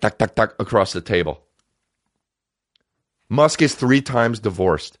 Across the table. Musk is 3 times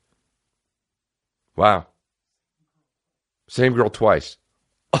divorced. Wow. Same girl twice.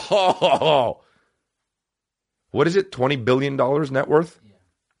 Oh. What is it? $20 billion net worth? Yeah.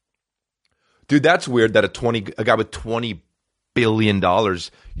 Dude, that's weird that a guy with $20 billion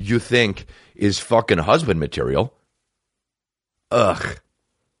you think is fucking husband material. Ugh.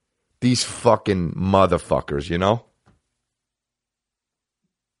 These fucking motherfuckers, you know?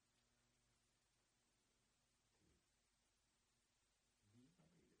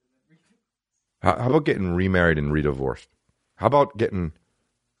 How about getting remarried and redivorced? How about getting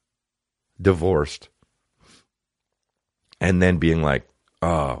divorced and then being like,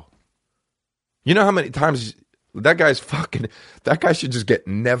 oh. You know how many times that guy should just get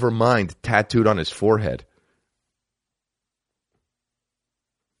never mind tattooed on his forehead.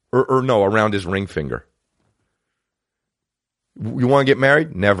 Or no, around his ring finger. You want to get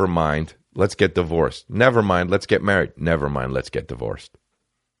married? Never mind. Let's get divorced. Never mind. Let's get married. Never mind. Let's get divorced.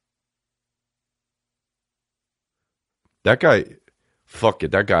 That guy, fuck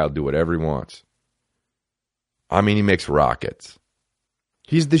it. That guy will do whatever he wants. I mean, he makes rockets.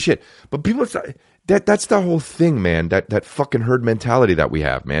 He's the shit. But people, that's the whole thing, man. That fucking herd mentality that we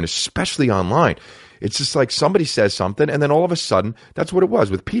have, man, especially online. It's just like somebody says something, and then all of a sudden, that's what it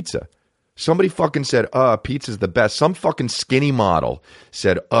was with pizza. Somebody fucking said, pizza's the best. Some fucking skinny model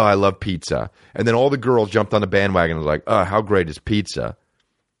said, I love pizza. And then all the girls jumped on the bandwagon and was like, how great is pizza?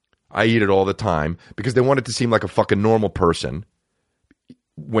 I eat it all the time because they wanted to seem like a fucking normal person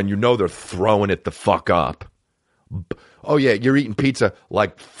when you know they're throwing it the fuck up. Oh, yeah, you're eating pizza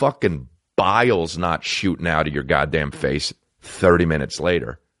like fucking bile's not shooting out of your goddamn face 30 minutes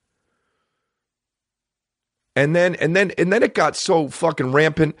later. And then it got so fucking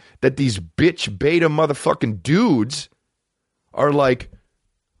rampant that these bitch beta motherfucking dudes are like,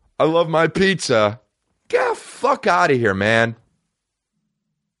 I love my pizza. Get the fuck out of here, man.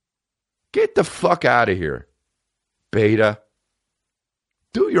 Get the fuck out of here, beta.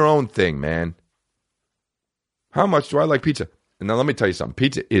 Do your own thing, man. How much do I like pizza? And now let me tell you something.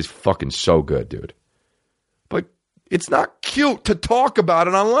 Pizza is fucking so good, dude. But it's not cute to talk about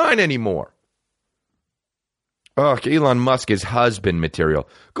it online anymore. Ugh, Elon Musk is husband material.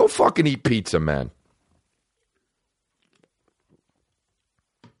 Go fucking eat pizza, man.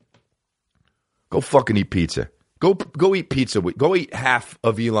 Go fucking eat pizza. Go eat pizza. Go eat half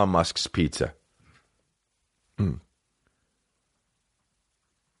of Elon Musk's pizza. And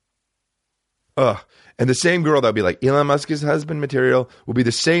the same girl that'll be like, Elon Musk is husband material will be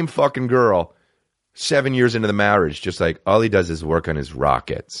the same fucking girl 7 years into the marriage, just like all he does is work on his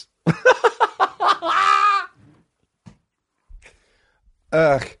rockets.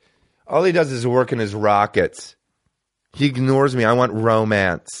 Ugh. All he does is work on his rockets. He ignores me. I want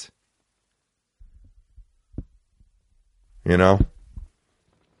romance. You know?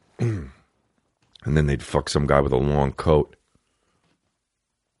 And then they'd fuck some guy with a long coat.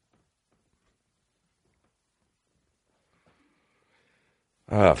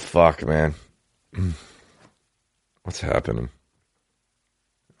 Ah, fuck, man. What's happening?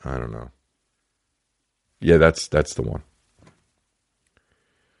 I don't know. Yeah, that's the one.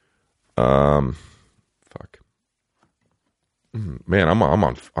 Fuck. Man, I'm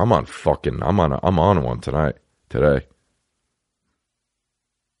on one today.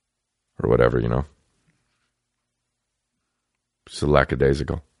 Or whatever, you know. It's a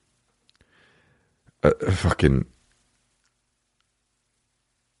lackadaisical. Fucking.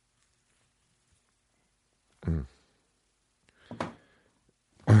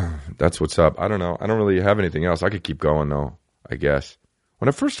 That's what's up. I don't know. I don't really have anything else. I could keep going though, I guess. When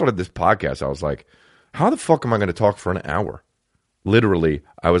I first started this podcast, I was like, how the fuck am I going to talk for an hour? Literally,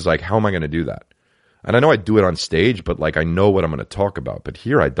 I was like, how am I going to do that? And I know I do it on stage, but like I know what I'm going to talk about. But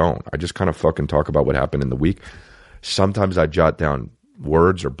here I don't. I just kind of fucking talk about what happened in the week. Sometimes I jot down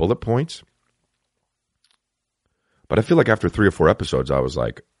words or bullet points. But I feel like after 3 or 4 episodes, I was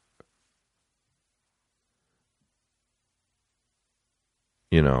like,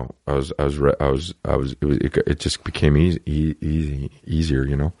 you know, it just became easier,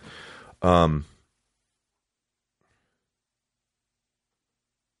 you know.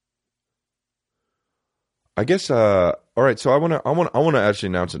 I guess. All right. So I want to actually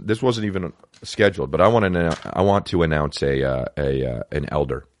announce it. This wasn't even scheduled, but I want to announce an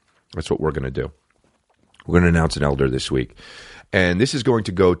elder. That's what we're going to do. We're going to announce an elder this week, and this is going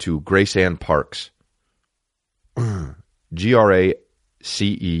to go to Grace Ann Parks. GraceAnnEParks.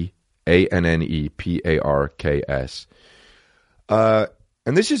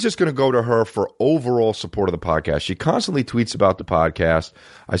 And this is just going to go to her for overall support of the podcast. She constantly tweets about the podcast.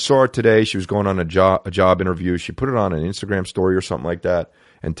 I saw her today. She was going on a job interview. She put it on an Instagram story or something like that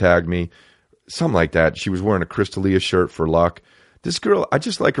and tagged me. Something like that. She was wearing a Crystalia shirt for luck. This girl, I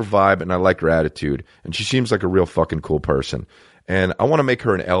just like her vibe and I like her attitude. And she seems like a real fucking cool person. And I want to make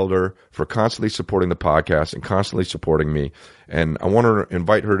her an elder for constantly supporting the podcast and constantly supporting me. And I want to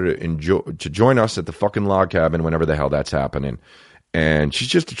invite her to join us at the fucking log cabin whenever the hell that's happening. And she's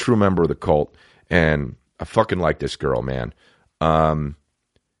just a true member of the cult. And I fucking like this girl, man. I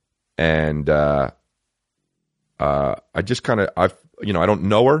just kind of, I don't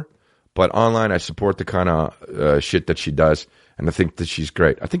know her, but online I support the kind of shit that she does. And I think that she's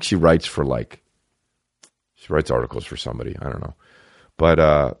great. I think she writes for she writes articles for somebody. I don't know.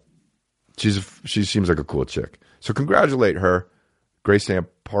 But she seems like a cool chick. So congratulate her, Grace Ann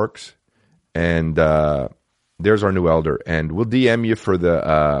Parks. And there's our new elder. And we'll DM you for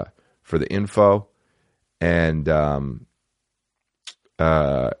the info. And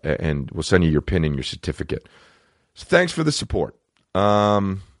we'll send you your pin and your certificate. So thanks for the support.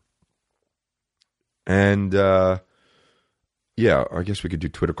 Yeah, I guess we could do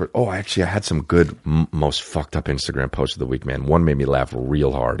Twitter. Oh, actually, I had some good, most fucked up Instagram posts of the week, man. One made me laugh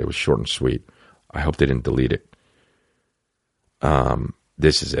real hard. It was short and sweet. I hope they didn't delete it.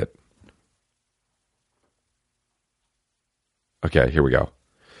 This is it. Okay, here we go.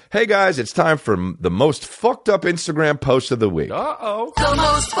 Hey, guys, it's time for the most fucked up Instagram post of the week. Uh-oh. The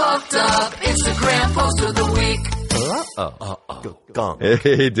most fucked up Instagram post of the week. Uh-oh.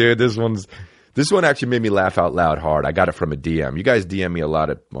 Hey, dude, this one actually made me laugh out loud hard. I got it from a DM. You guys DM me a lot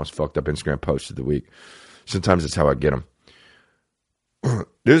at most fucked up Instagram posts of the week. Sometimes that's how I get them.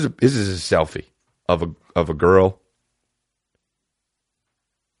 This is a selfie of a girl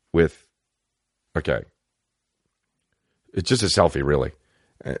with, okay. It's just a selfie, really.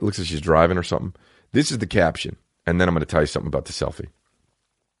 It looks like she's driving or something. This is the caption, and then I'm going to tell you something about the selfie.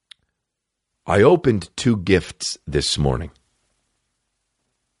 I opened 2 gifts this morning.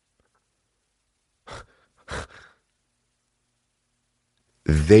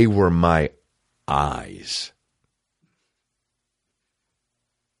 They were my eyes.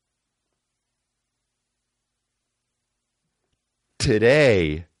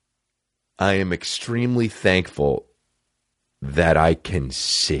 Today, I am extremely thankful that I can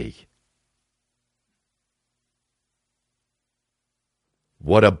see.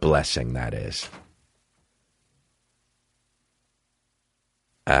 What a blessing that is.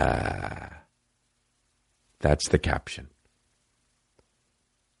 That's the caption.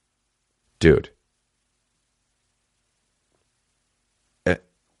 Dude.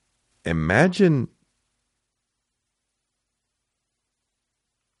 Imagine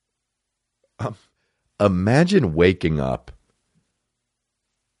Imagine waking up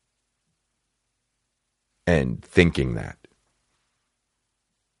and thinking that.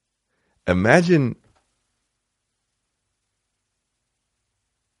 Imagine,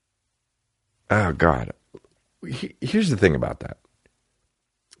 oh God. Here's the thing about that.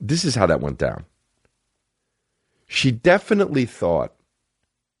 This is how that went down. She definitely thought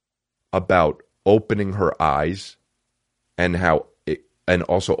about opening her eyes and and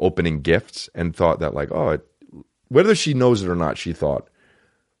also opening gifts, and thought that like, oh, whether she knows it or not, she thought,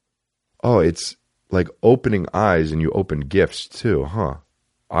 oh, it's like opening eyes and you open gifts too, huh?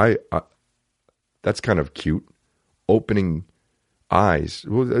 I that's kind of cute. Opening eyes.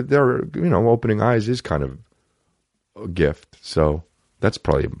 Well, opening eyes is kind of a gift. So that's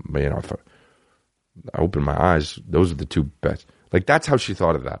probably, if I open my eyes, those are the two best. Like, that's how she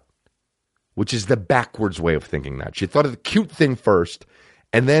thought of that, which is the backwards way of thinking that. She thought of the cute thing first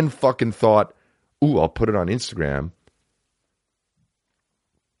and then fucking thought, ooh, I'll put it on Instagram.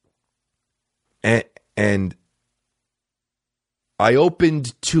 And I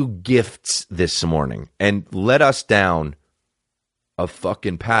opened 2 gifts this morning and led us down a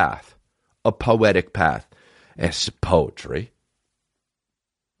fucking path, a poetic path. It's poetry.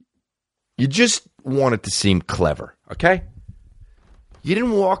 You just want it to seem clever, okay? You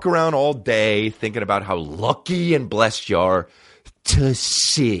didn't walk around all day thinking about how lucky and blessed you are to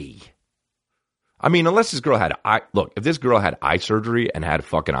see. I mean, unless this girl had if this girl had eye surgery and had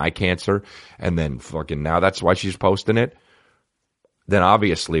fucking eye cancer, and then fucking now that's why she's posting it, then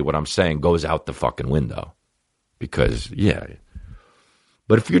obviously what I'm saying goes out the fucking window. Because, yeah.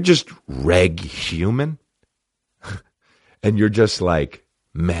 But if you're just reg human, and you're just like,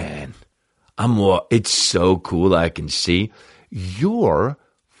 man, it's so cool I can see, you're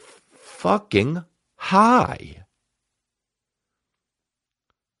fucking high.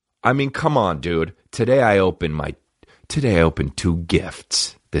 I mean, come on, dude. Today I opened 2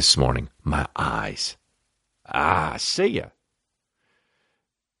 gifts this morning. My eyes. See ya.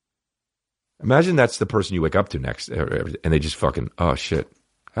 Imagine that's the person you wake up to next, and they just fucking, oh shit.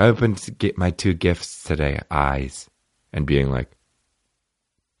 I opened to get my 2 gifts today, eyes. And being like,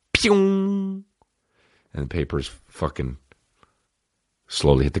 pew! And the papers fucking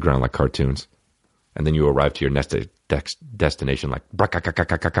slowly hit the ground like cartoons. And then you arrive to your destination like the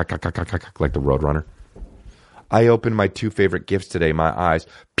Roadrunner. I opened my 2 favorite gifts today, my eyes.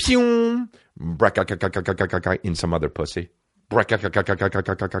 Pew! In some other pussy.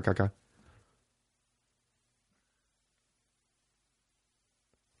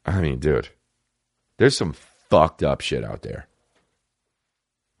 I mean, dude, there's some fucked up shit out there.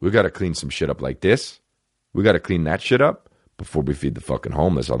 We got to clean some shit up like this. We got to clean that shit up before we feed the fucking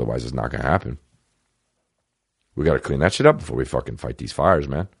homeless. Otherwise, it's not going to happen. We got to clean that shit up before we fucking fight these fires,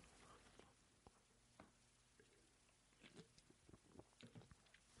 man.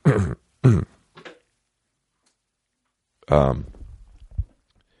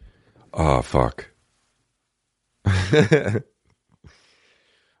 Oh, fuck.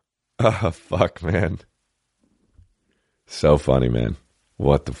 Oh, fuck, man. So funny, man.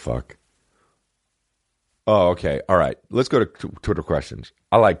 What the fuck? Oh, okay. All right. Let's go to Twitter questions.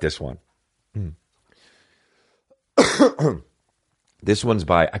 I like this one. This one's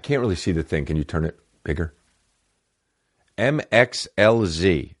by, I can't really see the thing. Can you turn it bigger?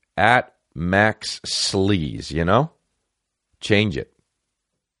 MXLZ at Max Sleaze, you know? Change it.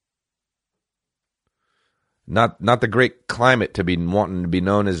 Not the great climate to be wanting to be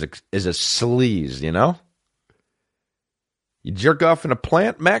known as a sleaze, you know? You jerk off in a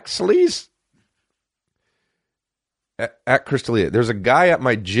plant, Max Sleaze? At Crystalia, there's a guy at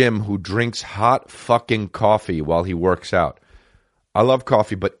my gym who drinks hot fucking coffee while he works out. I love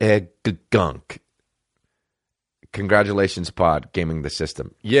coffee, but egg gunk. Congratulations, Pod, gaming the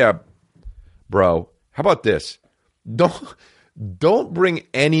system. Yeah, bro. How about this? Don't bring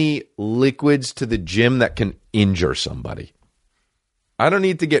any liquids to the gym that can injure somebody. I don't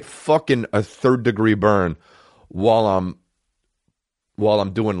need to get fucking a 3rd-degree burn while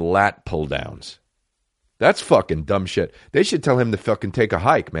I'm doing lat pull downs. That's fucking dumb shit. They should tell him to fucking take a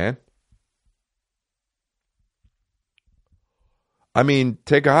hike, man. I mean,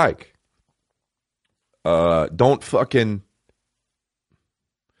 take a hike. Don't fucking...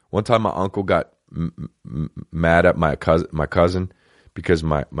 One time my uncle got mad at my cousin because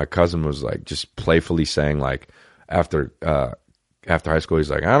my cousin was like just playfully saying like after high school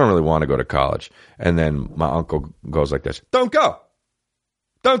he's like, I don't really want to go to college, and then my uncle goes like this, don't go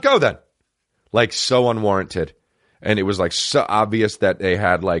then, like so unwarranted, and it was like so obvious that they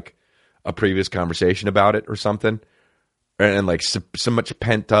had like a previous conversation about it or something, and like so much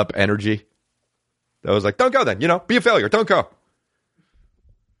pent up energy, That was like, don't go then, be a failure. Don't go.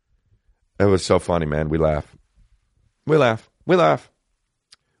 It was so funny, man. We laugh. Okay,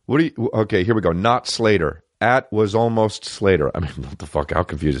 here we go. Not Slater. At was almost Slater. I mean, what the fuck? How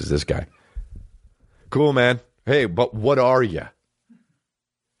confused is this guy? Cool, man. Hey, but what are you?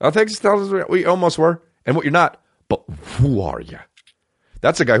 I think tells us we almost were. And what you're not. But who are you?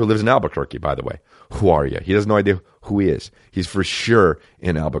 That's a guy who lives in Albuquerque, by the way. Who are you? He has no idea who he is. He's for sure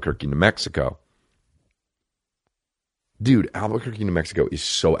in Albuquerque, New Mexico. Dude, Albuquerque, New Mexico is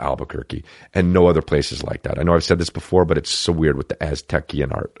so Albuquerque, and no other place is like that. I know I've said this before, but it's so weird with the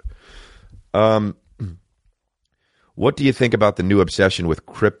Aztecian art. What do you think about the new obsession with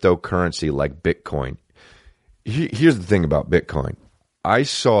cryptocurrency like Bitcoin? Here's the thing about Bitcoin. I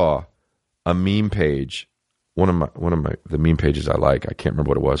saw a meme page, one of the meme pages I like. I can't remember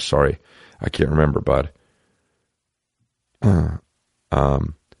what it was. Sorry, I can't remember, bud.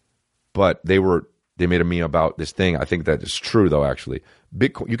 But they made a meme about this thing. I think that is true, though, actually.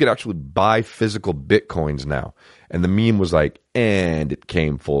 Bitcoin, you could actually buy physical Bitcoins now. And the meme was like, and it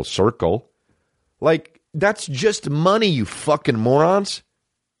came full circle. Like, that's just money, you fucking morons.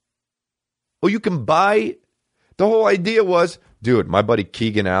 Well, you can buy. The whole idea was, dude, my buddy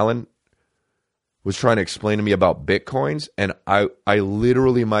Keegan Allen was trying to explain to me about Bitcoins, and I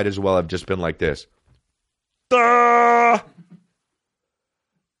literally might as well have just been like this.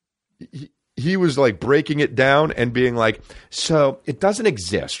 He was like breaking it down and being like, so it doesn't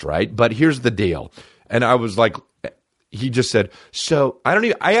exist, right? But here's the deal. And I was like, he just said, so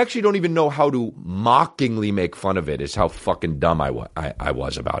I actually don't even know how to mockingly make fun of it, is how fucking dumb I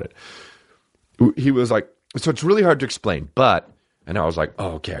was about it. He was like, so it's really hard to explain, but, and I was like,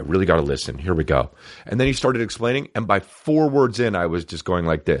 oh, okay, I really got to listen. Here we go. And then he started explaining, and by 4 words in, I was just going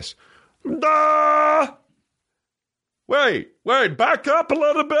like this. Wait, back up a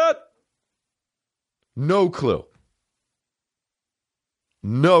little bit. No clue.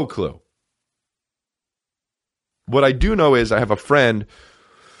 What I do know is I have a friend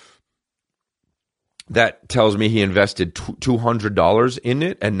that tells me he invested $200 in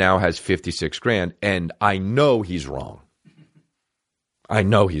it and now has 56 grand, and I know he's wrong.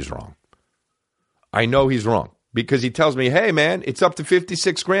 Because he tells me, hey, man, it's up to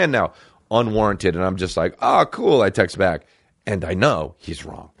 56 grand now, unwarranted. And I'm just like, oh, cool. I text back. And I know he's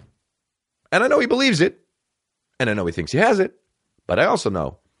wrong. And I know he believes it. And I know he thinks he has it. But I also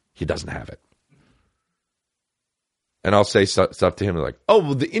know he doesn't have it. And I'll say stuff to him like, oh,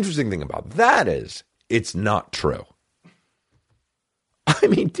 well, the interesting thing about that is it's not true. I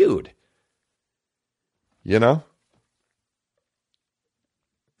mean, dude. You know?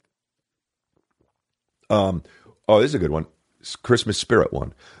 Oh, this is a good one. Christmas spirit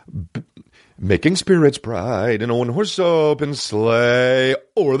one. Making spirits bright in a one-horse open sleigh.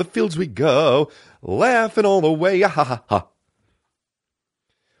 O'er the fields we go, laughing all the way. Ha, ha, ha.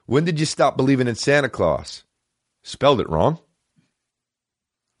 When did you stop believing in Santa Claus? Spelled it wrong.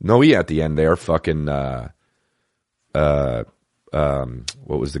 No E at the end there. Fucking, what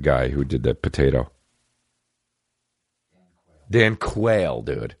was the guy who did the potato? Dan Quayle,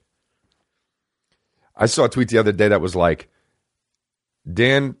 dude. I saw a tweet the other day that was like,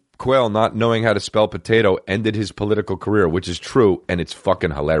 Dan Quayle not knowing how to spell potato ended his political career, which is true, and it's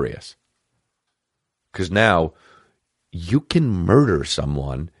fucking hilarious. Because now you can murder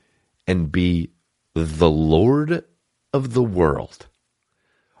someone and be the Lord of the world.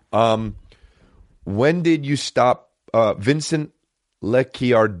 When did you stop? Vincent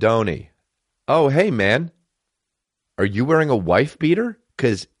Lecchiardoni. Oh, hey, man. Are you wearing a wife beater?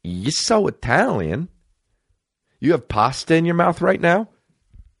 Because you're so Italian. You have pasta in your mouth right now?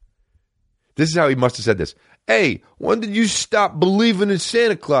 This is how he must have said this. Hey, when did you stop believing in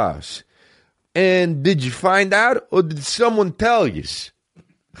Santa Claus? And did you find out, or did someone tell you?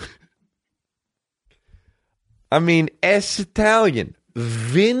 I mean, es Italian.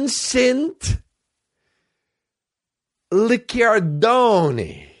 Vincent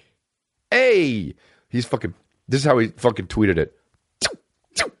Lecchiardoni. Hey. He's fucking, this is how he fucking tweeted it.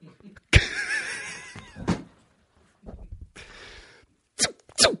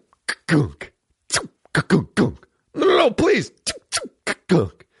 No, please.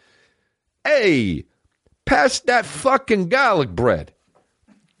 Hey, pass that fucking garlic bread.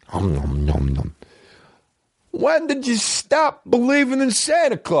 When did you stop believing in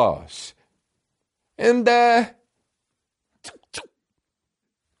Santa Claus? And, did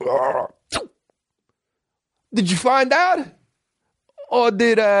you find out? Or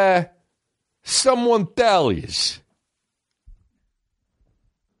did, someone tell you?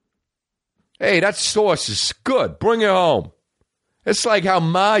 Hey, that sauce is good. Bring it home. It's like how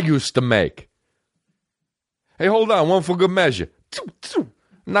Ma used to make. Hey, hold on, one for good measure.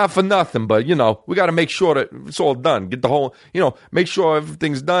 Not for nothing, but, you know, we got to make sure that it's all done. Get the whole, you know, make sure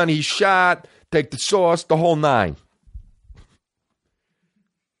everything's done. He's shot, take the sauce, the whole nine.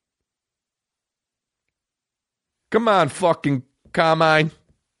 Come on, fucking Carmine.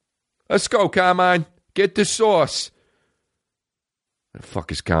 Let's go, Carmine. Get the sauce. Where the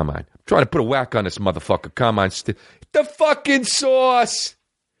fuck is Carmine? I'm trying to put a whack on this motherfucker. Carmine, the fucking sauce.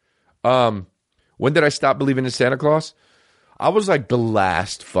 When did I stop believing in Santa Claus? I was like the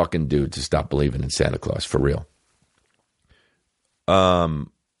last fucking dude to stop believing in Santa Claus, for real.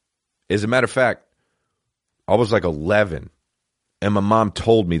 As a matter of fact, I was like 11, and my mom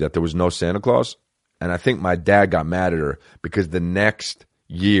told me that there was no Santa Claus, and I think my dad got mad at her because the next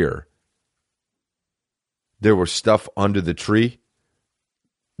year there was stuff under the tree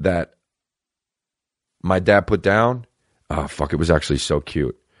that my dad put down. Oh, fuck, it was actually so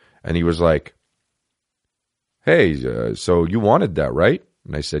cute. And he was like, hey, so you wanted that, right?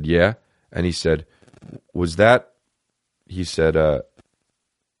 And I said, yeah. And he said, was that, he said,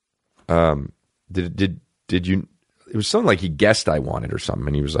 did you, it was something like he guessed I wanted or something.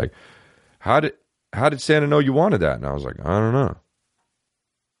 And he was like, how did Santa know you wanted that? And I was like, I don't know.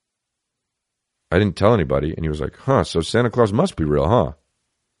 I didn't tell anybody. And he was like, so Santa Claus must be real, huh?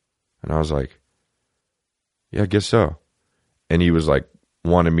 And I was like, yeah, I guess so. And he was like,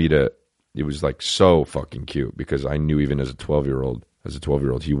 wanted me to, it was like so fucking cute because I knew even as a 12-year-old,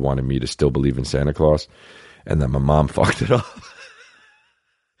 he wanted me to still believe in Santa Claus. And then my mom fucked it up.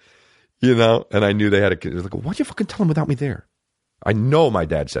 You know? And I knew they had a kid. Like, why'd you fucking tell him without me there? I know my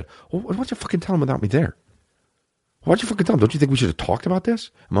dad said, why'd you fucking tell him without me there? Why'd you fucking tell him? Don't you think we should have talked about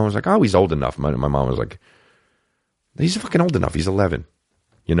this? And mom was like, oh, he's old enough. My mom was like, he's fucking old enough. He's 11.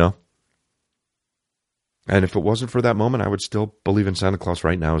 You know? And if it wasn't for that moment, I would still believe in Santa Claus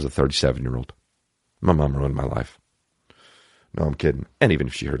right now as a 37-year-old. My mom ruined my life. No, I'm kidding. And even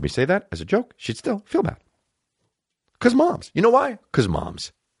if she heard me say that as a joke, she'd still feel bad. Because moms. You know why? Because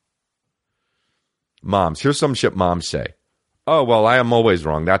moms. Moms. Here's some shit moms say. Oh, well, I am always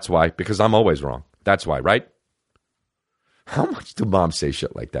wrong. That's why. Because I'm always wrong. That's why, right? How much do moms say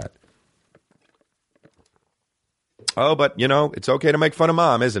shit like that? Oh, but, you know, it's okay to make fun of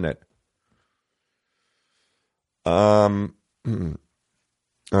mom, isn't it? All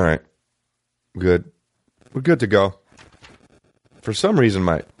right. Good. We're good to go. For some reason,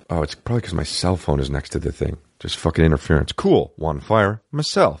 it's probably because my cell phone is next to the thing. Just fucking interference. Cool. One fire,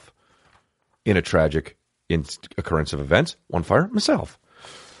 myself. In a tragic occurrence of events, one fire, myself.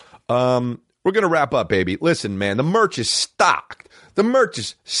 We're going to wrap up, baby. Listen, man, the merch is stocked.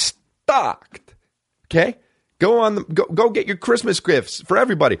 Okay? Go get your Christmas gifts for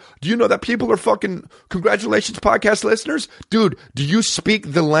everybody. Do you know that people are fucking congratulations podcast listeners? Dude, do you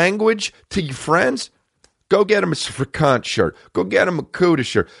speak the language to your friends? Go get them a Fricant shirt. Go get them a Cuda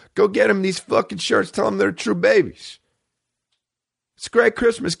shirt. Go get them these fucking shirts. Tell them they're true babies. It's great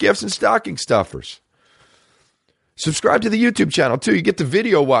Christmas gifts and stocking stuffers. Subscribe to the YouTube channel, too. You get to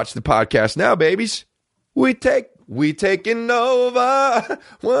video watch the podcast now, babies. We taking over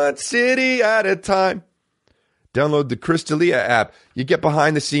one city at a time. Download the Crystalia app. You get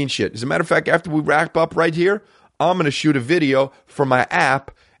behind the scenes shit. As a matter of fact, after we wrap up right here, I'm going to shoot a video for my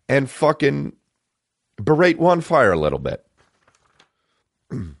app and fucking berate One Fire a little bit.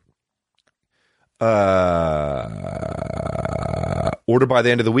 Order by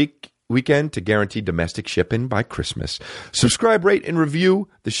the end of the weekend to guarantee domestic shipping by Christmas. Subscribe, rate, and review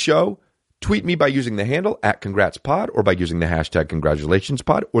the show. Tweet me by using the handle @CongratsPod or by using the hashtag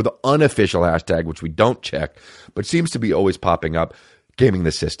CongratulationsPod or the unofficial hashtag, which we don't check, but seems to be always popping up, Gaming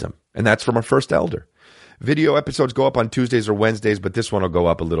the System. And that's from our first elder. Video episodes go up on Tuesdays or Wednesdays, but this one will go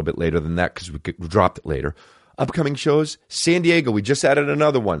up a little bit later than that because we dropped it later. Upcoming shows, San Diego, we just added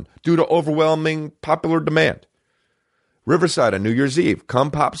another one due to overwhelming popular demand. Riverside on New Year's Eve.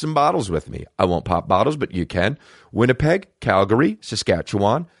 Come pop some bottles with me. I won't pop bottles, but you can. Winnipeg, Calgary,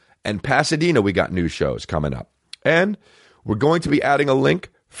 Saskatchewan, and Pasadena, we got new shows coming up. And we're going to be adding a link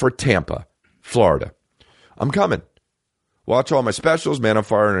for Tampa, Florida. I'm coming. Watch all my specials, Man on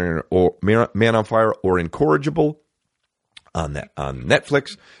Fire or Incorrigible on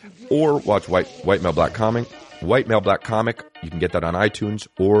Netflix, or watch White Male Black Comic. You can get that on iTunes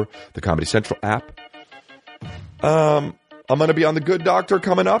or the Comedy Central app. I'm going to be on The Good Doctor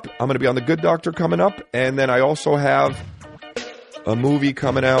coming up. And then I also have a movie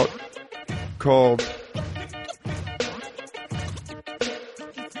coming out called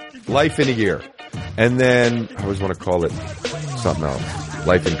Life in a Year. And then I always want to call it something else.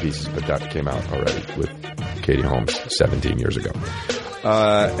 Life in Pieces, but that came out already with Katie Holmes 17 years ago.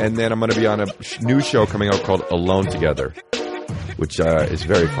 And then I'm going to be on a new show coming out called Alone Together, which is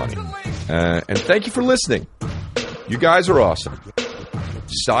very funny. And thank you for listening. You guys are awesome.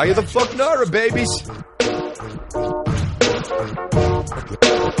 Saya the fuck Nara, babies.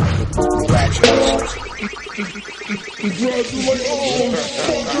 Congratulations,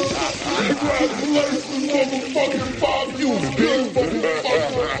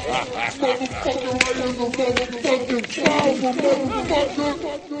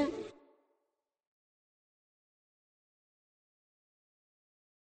 motherfucking